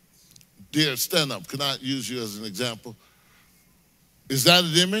 Dear, stand up. Can I use you as an example? Is that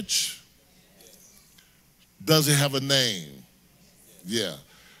an image? Does it have a name? Yeah.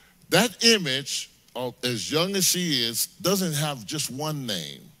 That image as young as she is, doesn't have just one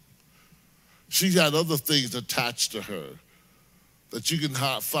name. She's got other things attached to her that you can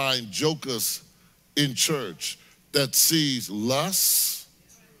find jokers in church that sees lust,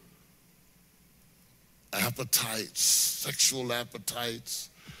 appetites, sexual appetites,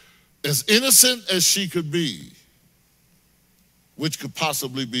 as innocent as she could be, which could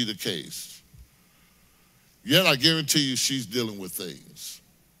possibly be the case. Yet I guarantee you she's dealing with things.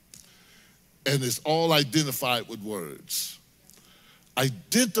 And it's all identified with words.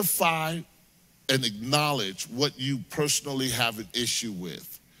 Identify and acknowledge what you personally have an issue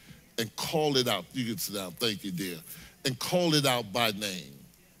with and call it out. You can sit down, thank you, dear. And call it out by name.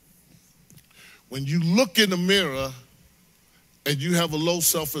 When you look in the mirror and you have a low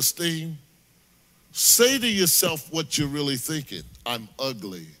self-esteem, say to yourself what you're really thinking. I'm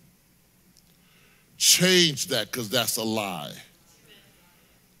ugly. Change that, because that's a lie.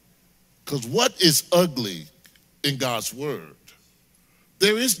 Because what is ugly in God's word?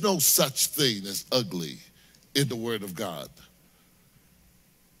 There is no such thing as ugly in the word of God.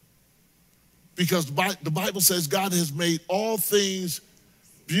 Because the Bible says God has made all things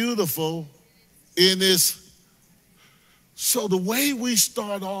beautiful in his. So the way we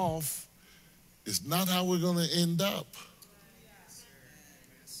start off is not how we're going to end up.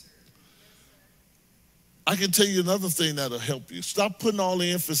 I can tell you another thing that'll help you. Stop putting all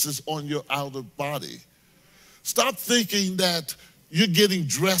the emphasis on your outer body. Stop thinking that you're getting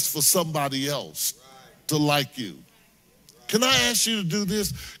dressed for somebody else to like you. Can I ask you to do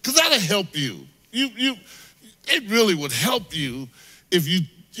this? Because that'll help you. It really would help you if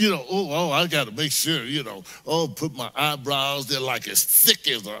I got to make sure, put my eyebrows, they're like as thick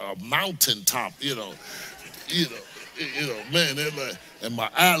as a mountaintop, man, they're like, and my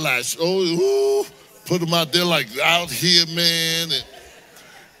eyelash, put them out there like out here, man,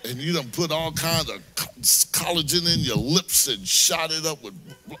 and you done put all kinds of collagen in your lips and shot it up with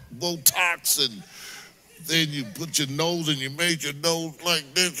Botox, and then you put your nose and you made your nose like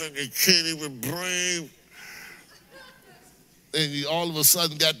this and you can't even breathe. And you all of a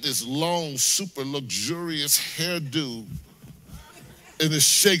sudden got this long, super luxurious hairdo, and it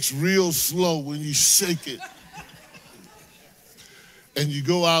shakes real slow when you shake it. And you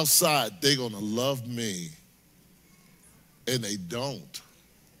go outside, they're gonna love me. And they don't.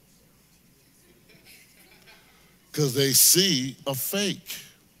 Because they see a fake.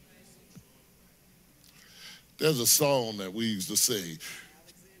 There's a song that we used to sing.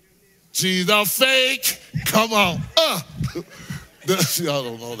 She's a fake. Come on. Y'all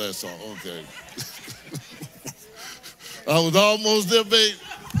don't know that song. Okay. I was almost there, babe.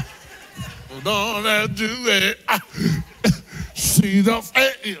 Don't have to do it. She's a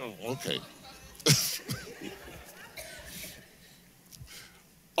fake. Okay.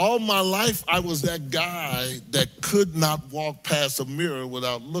 All my life, I was that guy that could not walk past a mirror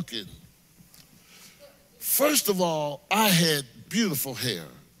without looking. First of all, I had beautiful hair,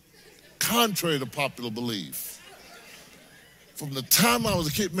 contrary to popular belief. From the time I was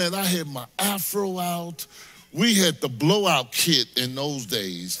a kid, man, I had my afro out. We had the blowout kit in those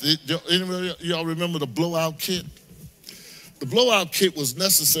days. Y'all remember the blowout kit? The blowout kit was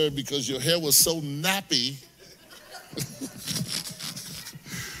necessary because your hair was so nappy.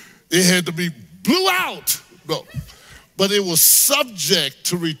 It had to be blew out. No. But it was subject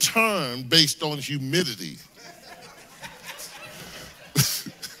to return based on humidity.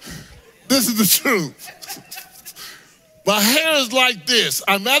 This is the truth. My hair is like this.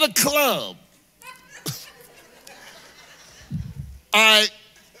 I'm at a club. I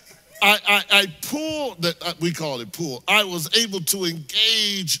pulled, we call it pull. I was able to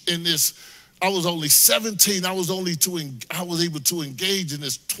engage in this. I was only 17. I was able to engage in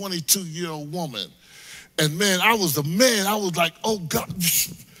this 22-year-old woman. And man, I was the man. I was like, oh God.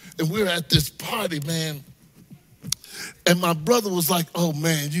 And we were at this party, man. And my brother was like, oh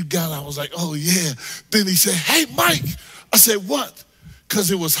man, you got it. I was like, oh yeah. Then he said, hey Mike. I said, what?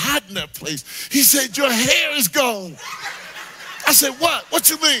 Because it was hot in that place. He said, your hair is gone. I said, what? What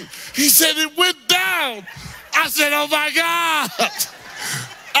you mean? He said, it went down. I said, oh my God.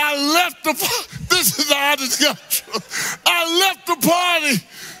 I left the party. This is the honest God truth. I left the party,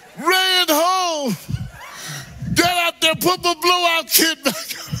 ran home, got out there, put my blowout kit back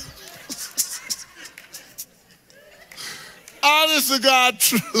on. Honest to God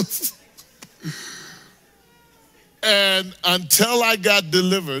truth. And until I got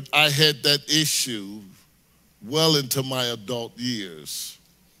delivered, I had that issue well into my adult years.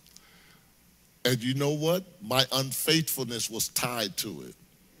 And you know what? My unfaithfulness was tied to it.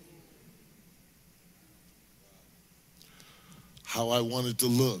 How I wanted to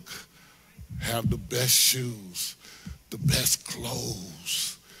look. have the best shoes, the best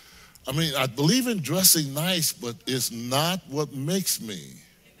clothes. I mean, I believe in dressing nice, but it's not what makes me.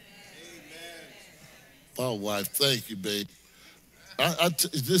 Oh, wife, thank you, babe. I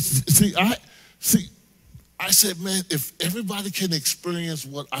said, man, if everybody can experience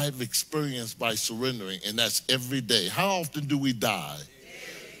what I've experienced by surrendering, and that's every day. How often do we die?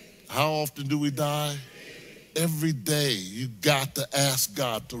 How often do we die? Every day. You got to ask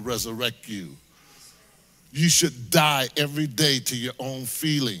God to resurrect you. You should die every day to your own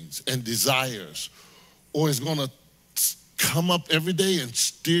feelings and desires, or it's going to come up every day and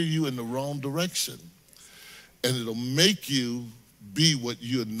steer you in the wrong direction. And it'll make you be what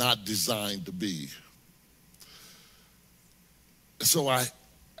you're not designed to be. So I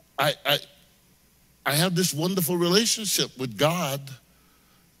have this wonderful relationship with God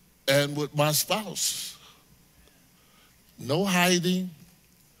and with my spouse. No hiding.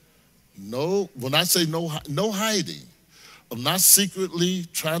 No, when I say no hiding, I'm not secretly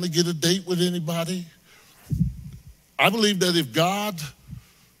trying to get a date with anybody. I believe that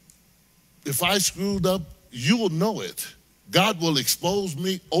if I screwed up, you will know it. God will expose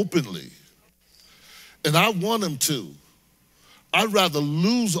me openly. And I want him to. I'd rather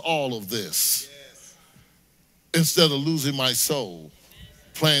lose all of this instead of losing my soul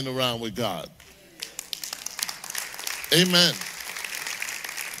playing around with God. Amen.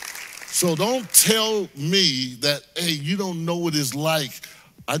 So don't tell me that, hey, you don't know what it's like.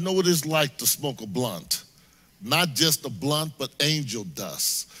 I know what it's like to smoke a blunt. Not just a blunt, but angel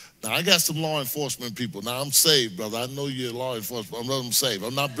dust. Now, I got some law enforcement people. Now, I'm saved, brother. I know you're law enforcement. I'm saved.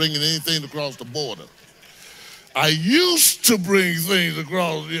 I'm not bringing anything across the border. I used to bring things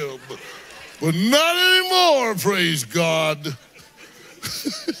across here, but not anymore, praise God.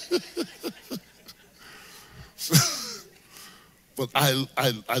 But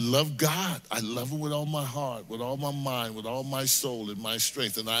I love God. I love him with all my heart, with all my mind, with all my soul and my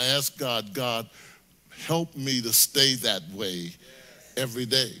strength. And I ask God, God, help me to stay that way every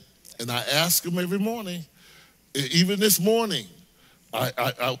day. And I ask him every morning. Even this morning,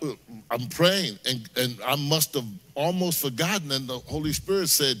 I'm praying, and I must have almost forgotten, and the Holy Spirit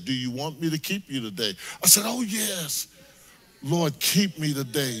said, do you want me to keep you today? I said, oh, yes. Lord, keep me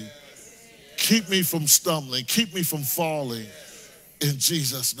today. Keep me from stumbling. Keep me from falling. In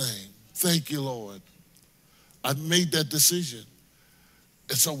Jesus' name. Thank you, Lord. I made that decision.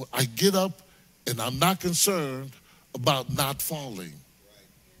 And so I get up, and I'm not concerned about not falling.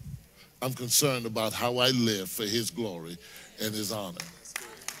 I'm concerned about how I live for his glory and his honor.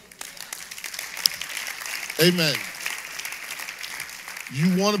 Amen.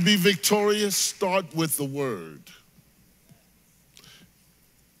 You want to be victorious? Start with the word.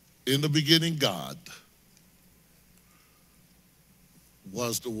 In the beginning, God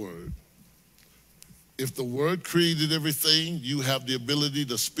was the word. If the word created everything, you have the ability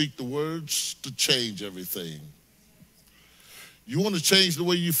to speak the words to change everything. You want to change the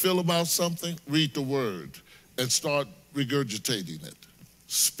way you feel about something? Read the word and start regurgitating it.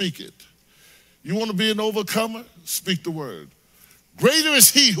 Speak it. You want to be an overcomer? Speak the word. Greater is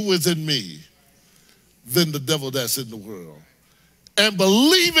he who is in me than the devil that's in the world. And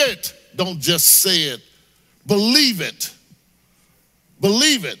believe it. Don't just say it. Believe it.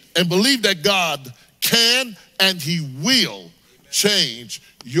 Believe it. And believe that God can and he will change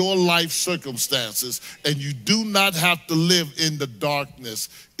your life circumstances, and you do not have to live in the darkness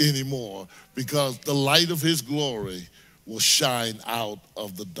anymore, because the light of his glory will shine out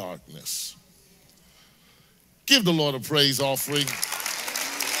of the darkness. Give the Lord a praise offering.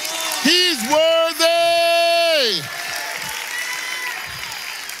 He's worthy.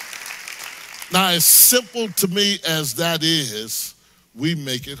 Now, as simple to me as that is, we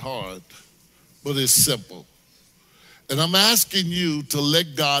make it hard, but it's simple. And I'm asking you to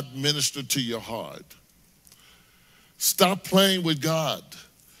let God minister to your heart. Stop playing with God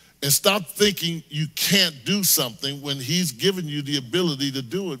and stop thinking you can't do something when he's given you the ability to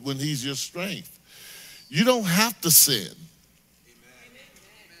do it, when he's your strength. You don't have to sin.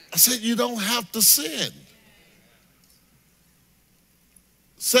 I said you don't have to sin.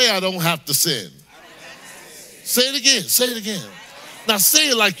 Say, I don't have to sin. Say it again. Say it again. Now say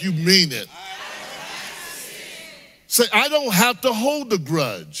it like you mean it. Say, I don't have to hold a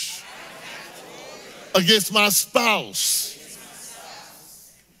grudge against my spouse.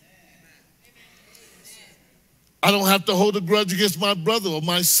 I don't have to hold a grudge against my brother or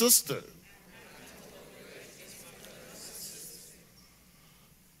my sister.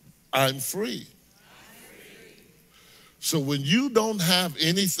 I'm free. So when you don't have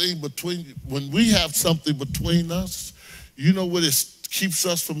anything when we have something between us, you know what it keeps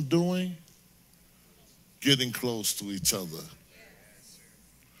us from doing? getting close to each other.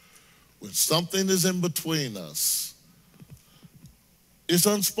 When something is in between us, it's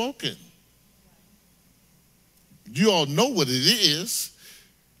unspoken. You all know what it is.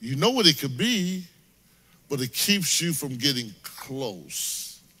 You know what it could be, but it keeps you from getting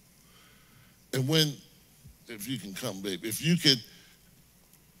close. And when, if you can come, babe, if you could,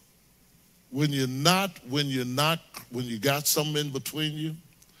 when you got something in between you,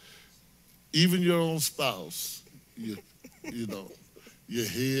 even your own spouse, you know, your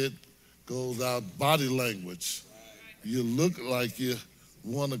head goes out, body language. You look like you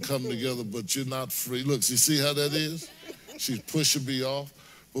want to come together, but you're not free. Look, you see how that is? She's pushing me off.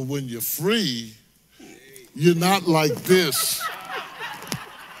 But when you're free, you're not like this.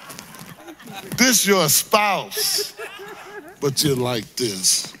 This your spouse, but you're like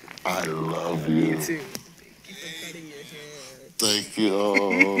this. I love you. You too. Keep cutting your hair. Thank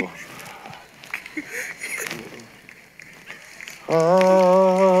you. Oh,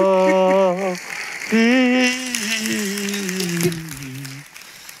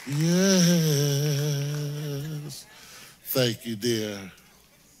 yes. Thank you, dear.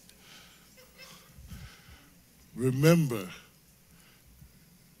 Remember,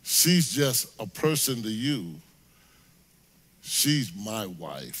 she's just a person to you. She's my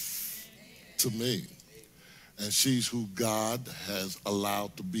wife to me. And she's who God has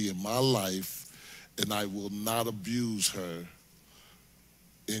allowed to be in my life, and I will not abuse her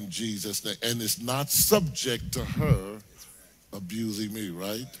in Jesus' name. And it's not subject to her abusing me,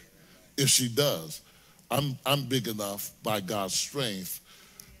 right? If she does, I'm big enough by God's strength.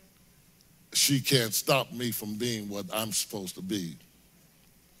 She can't stop me from being what I'm supposed to be.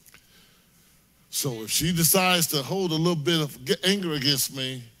 So if she decides to hold a little bit of anger against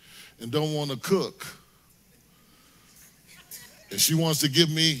me and don't want to cook, and she wants to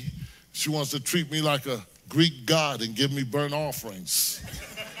treat me like a Greek god and give me burnt offerings,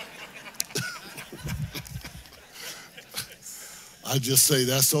 I just say,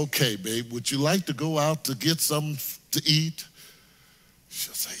 that's okay, babe. Would you like to go out to get something to eat?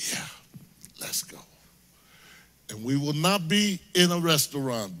 She'll say, yeah, let's go. And we will not be in a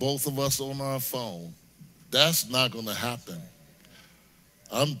restaurant, both of us on our phone. That's not going to happen.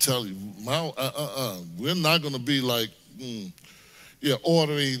 I'm telling you, we're not going to be like,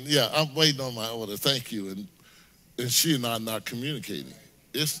 ordering, I'm waiting on my order, thank you. And she and I are not communicating.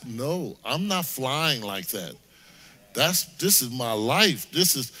 No, I'm not flying like that. This is my life.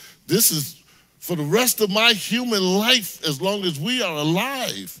 This is for the rest of my human life, as long as we are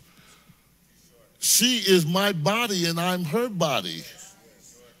alive. She is my body and I'm her body.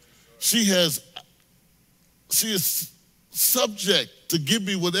 She is subject to give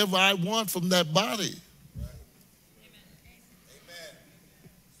me whatever I want from that body.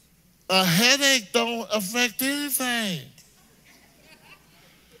 A headache don't affect anything.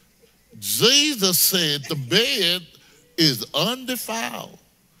 Jesus said the bed is undefiled.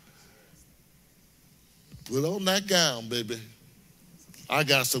 Put on that gown, baby. I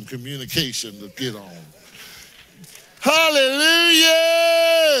got some communication to get on. Hallelujah!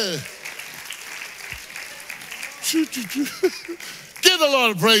 Give the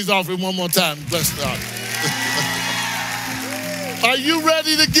Lord a praise offering one more time. Bless God. Are you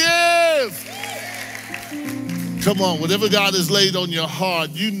ready to give? Come on, whatever God has laid on your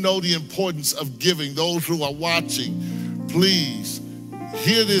heart, you know the importance of giving. Those who are watching, please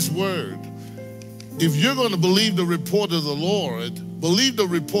hear this word. If you're going to believe the report of the Lord, believe the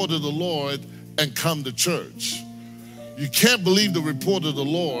report of the Lord and come to church. You can't believe the report of the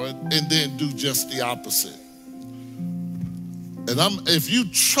Lord and then do just the opposite. And if you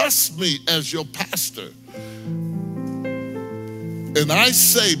trust me as your pastor, and I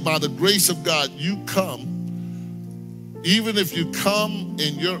say by the grace of God, you come, even if you come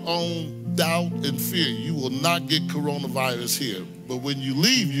in your own doubt and fear, you will not get coronavirus here. But when you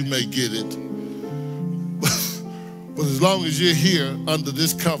leave, you may get it. But as long as you're here under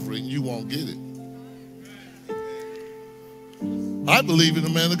this covering, you won't get it. I believe in the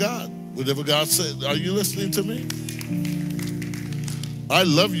man of God. Whatever God said. Are you listening to me? I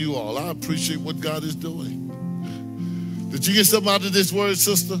love you all. I appreciate what God is doing. Did you get something out of this word,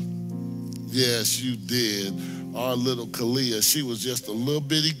 sister? Yes, you did. Our little Kalia, she was just a little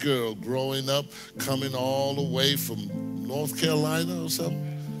bitty girl growing up, coming all the way from North Carolina or something.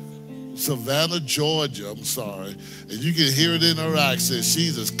 Savannah, Georgia, I'm sorry. And you can hear it in her accent.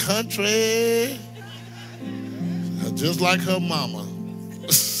 She's as country, just like her mama.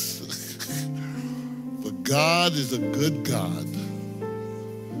 But God is a good God.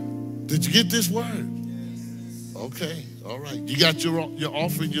 Did you get this word? Okay, all right. You got your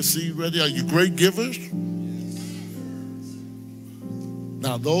offering, your seed ready? Are you great givers?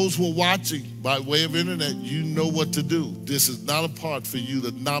 Now, those who are watching by way of internet, you know what to do. This is not a part for you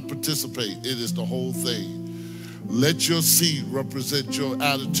to not participate. It is the whole thing. Let your seed represent your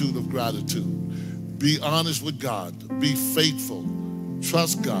attitude of gratitude. Be honest with God. Be faithful.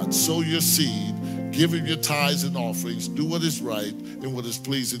 Trust God. Sow your seed. Give him your tithes and offerings. Do what is right and what is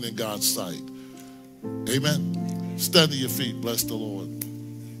pleasing in God's sight. Amen. Stand to your feet. Bless the Lord.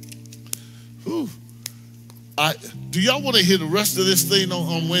 Whew. Do y'all want to hear the rest of this thing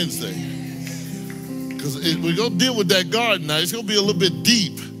on Wednesday? Because we're going to deal with that garden now. It's going to be a little bit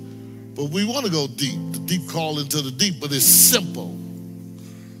deep, but we want to go deep. The deep call into the deep, but it's simple.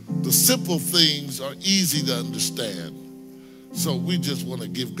 The simple things are easy to understand. So we just want to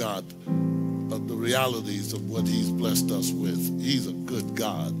give God the realities of what he's blessed us with. He's a good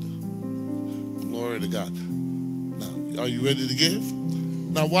God. Glory to God. Now, are you ready to give?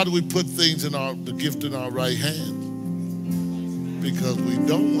 Now, why do we put things in the gift in our right hand? Because we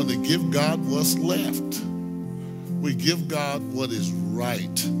don't want to give God what's left. We give God what is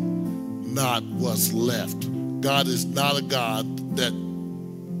right, not what's left. God is not a God that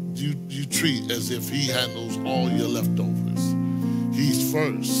you treat as if he handles all your leftovers. He's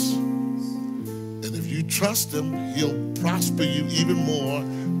first. And if you trust him, he'll prosper you even more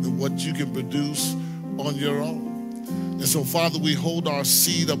than what you can produce on your own. And so, Father, we hold our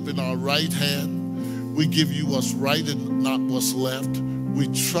seed up in our right hand. We give you what's right and not what's left. We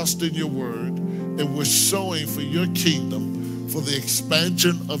trust in your word, and we're sowing for your kingdom, for the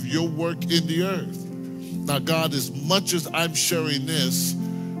expansion of your work in the earth. Now, God, as much as I'm sharing this,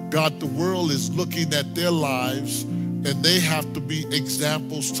 God, the world is looking at their lives, and they have to be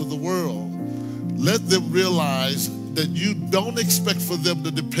examples to the world. Let them realize that you don't expect for them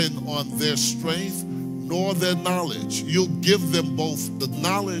to depend on their strength nor their knowledge. You'll give them both the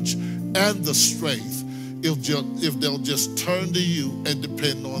knowledge and the strength if they'll just turn to you and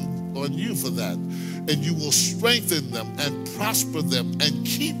depend on you for that. And you will strengthen them and prosper them and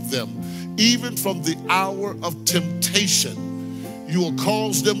keep them even from the hour of temptation. You will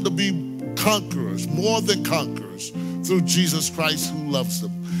cause them to be conquerors, more than conquerors, through Jesus Christ who loves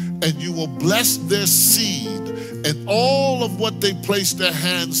them. And you will bless their seed, and all of what they place their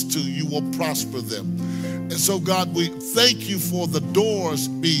hands to, you will prosper them. And so, God, we thank you for the doors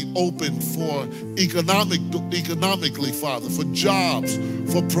being opened for economically, Father, for jobs,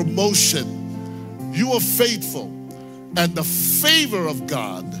 for promotion. You are faithful, and the favor of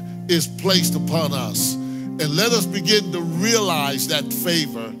God is placed upon us. And let us begin to realize that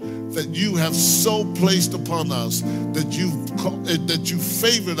favor that you have so placed upon us, that you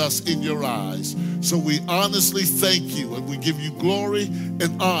favored us in your eyes. So we honestly thank you, and we give you glory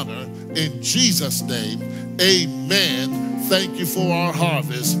and honor in Jesus' name. Amen. Thank you for our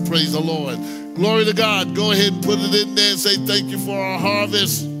harvest. Praise the Lord. Glory to God. Go ahead and put it in there and say thank you for our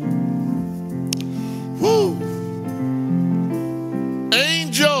harvest. Woo.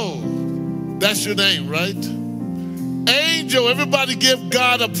 Angel. That's your name, right? Angel. Everybody give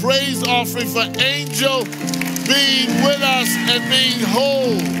God a praise offering for Angel being with us and being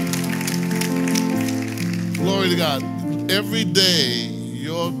whole. Glory to God. Every day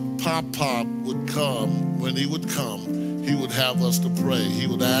your pop would come. When he would come, he would have us to pray. He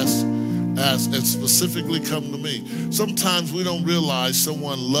would ask, and specifically come to me. Sometimes we don't realize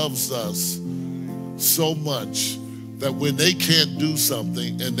someone loves us so much that when they can't do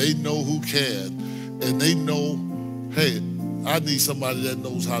something and they know who can, and they know, hey, I need somebody that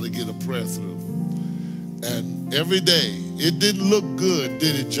knows how to get a prayer through. And every day, it didn't look good,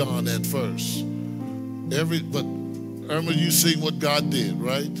 did it, John, at first? But Irma, you see what God did,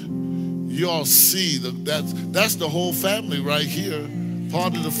 right? You all see that's the whole family right here,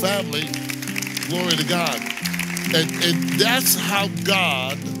 part of the family. Glory to God. And that's how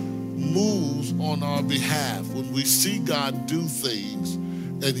God moves on our behalf, when we see God do things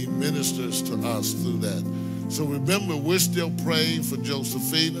and he ministers to us through that. So remember, we're still praying for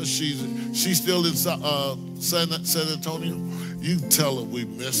Josephina. She's still in San Antonio. You tell her we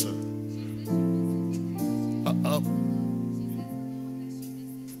miss her.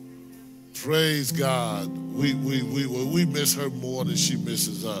 Praise God. We miss her more than she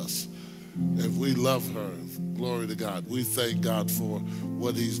misses us. And we love her. Glory to God. We thank God for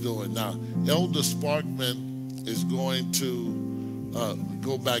what he's doing. Now, Elder Sparkman is going to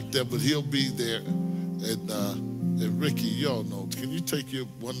go back there, but he'll be there. And Ricky, y'all know, can you take your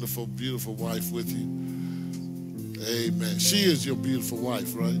wonderful, beautiful wife with you? Amen. She is your beautiful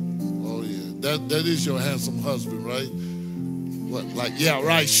wife, right? Oh, yeah. That is your handsome husband, right? What, like, yeah,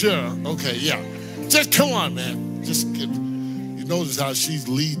 right, sure. Okay, yeah. Just come on, man. Just get, you notice how she's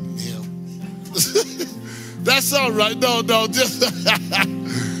leading him. That's all right. No, just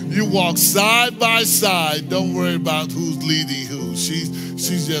you walk side by side. Don't worry about who's leading who.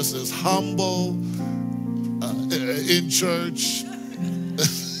 She's just as humble in church.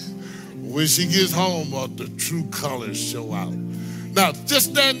 When she gets home, the true colors show out. Now,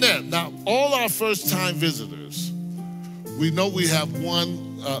 just stand there. Now, all our first-time visitors, we know we have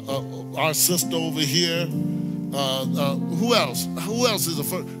one, our sister over here. Who else? Who else is a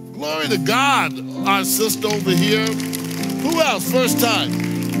first? Glory to God, our sister over here. Who else? First time.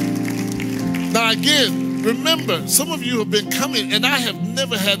 Now, again, remember, some of you have been coming, and I have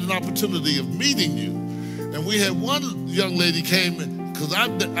never had an opportunity of meeting you. And we had one young lady came, because I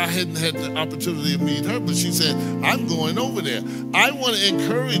hadn't had the opportunity of meeting her, but she said, I'm going over there. I want to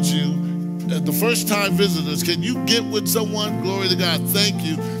encourage you, the first-time visitors, can you get with someone? Glory to God, thank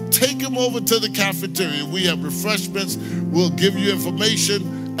you. Take them over to the cafeteria. We have refreshments. We'll give you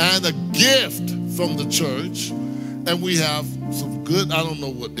information and a gift from the church. And we have some good, I don't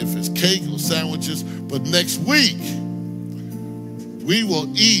know if it's cake or sandwiches, but next week, we will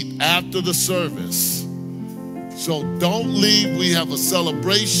eat after the service. So don't leave. We have a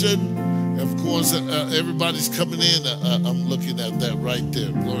celebration. Of course, everybody's coming in. I'm looking at that right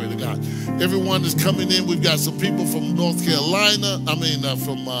there. Glory to God. Everyone is coming in. We've got some people from North Carolina.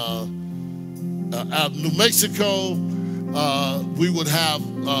 From New Mexico. We would have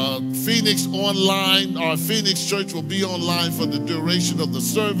Phoenix online. Our Phoenix church will be online for the duration of the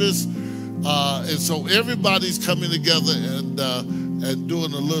service. And so everybody's coming together and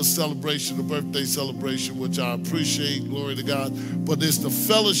doing a little celebration, a birthday celebration, which I appreciate, glory to God. But it's the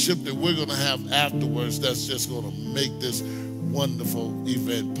fellowship that we're going to have afterwards that's just going to make this wonderful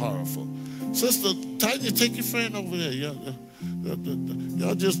event powerful. Sister Tanya, take your friend over there.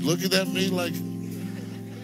 Y'all just looking at me like...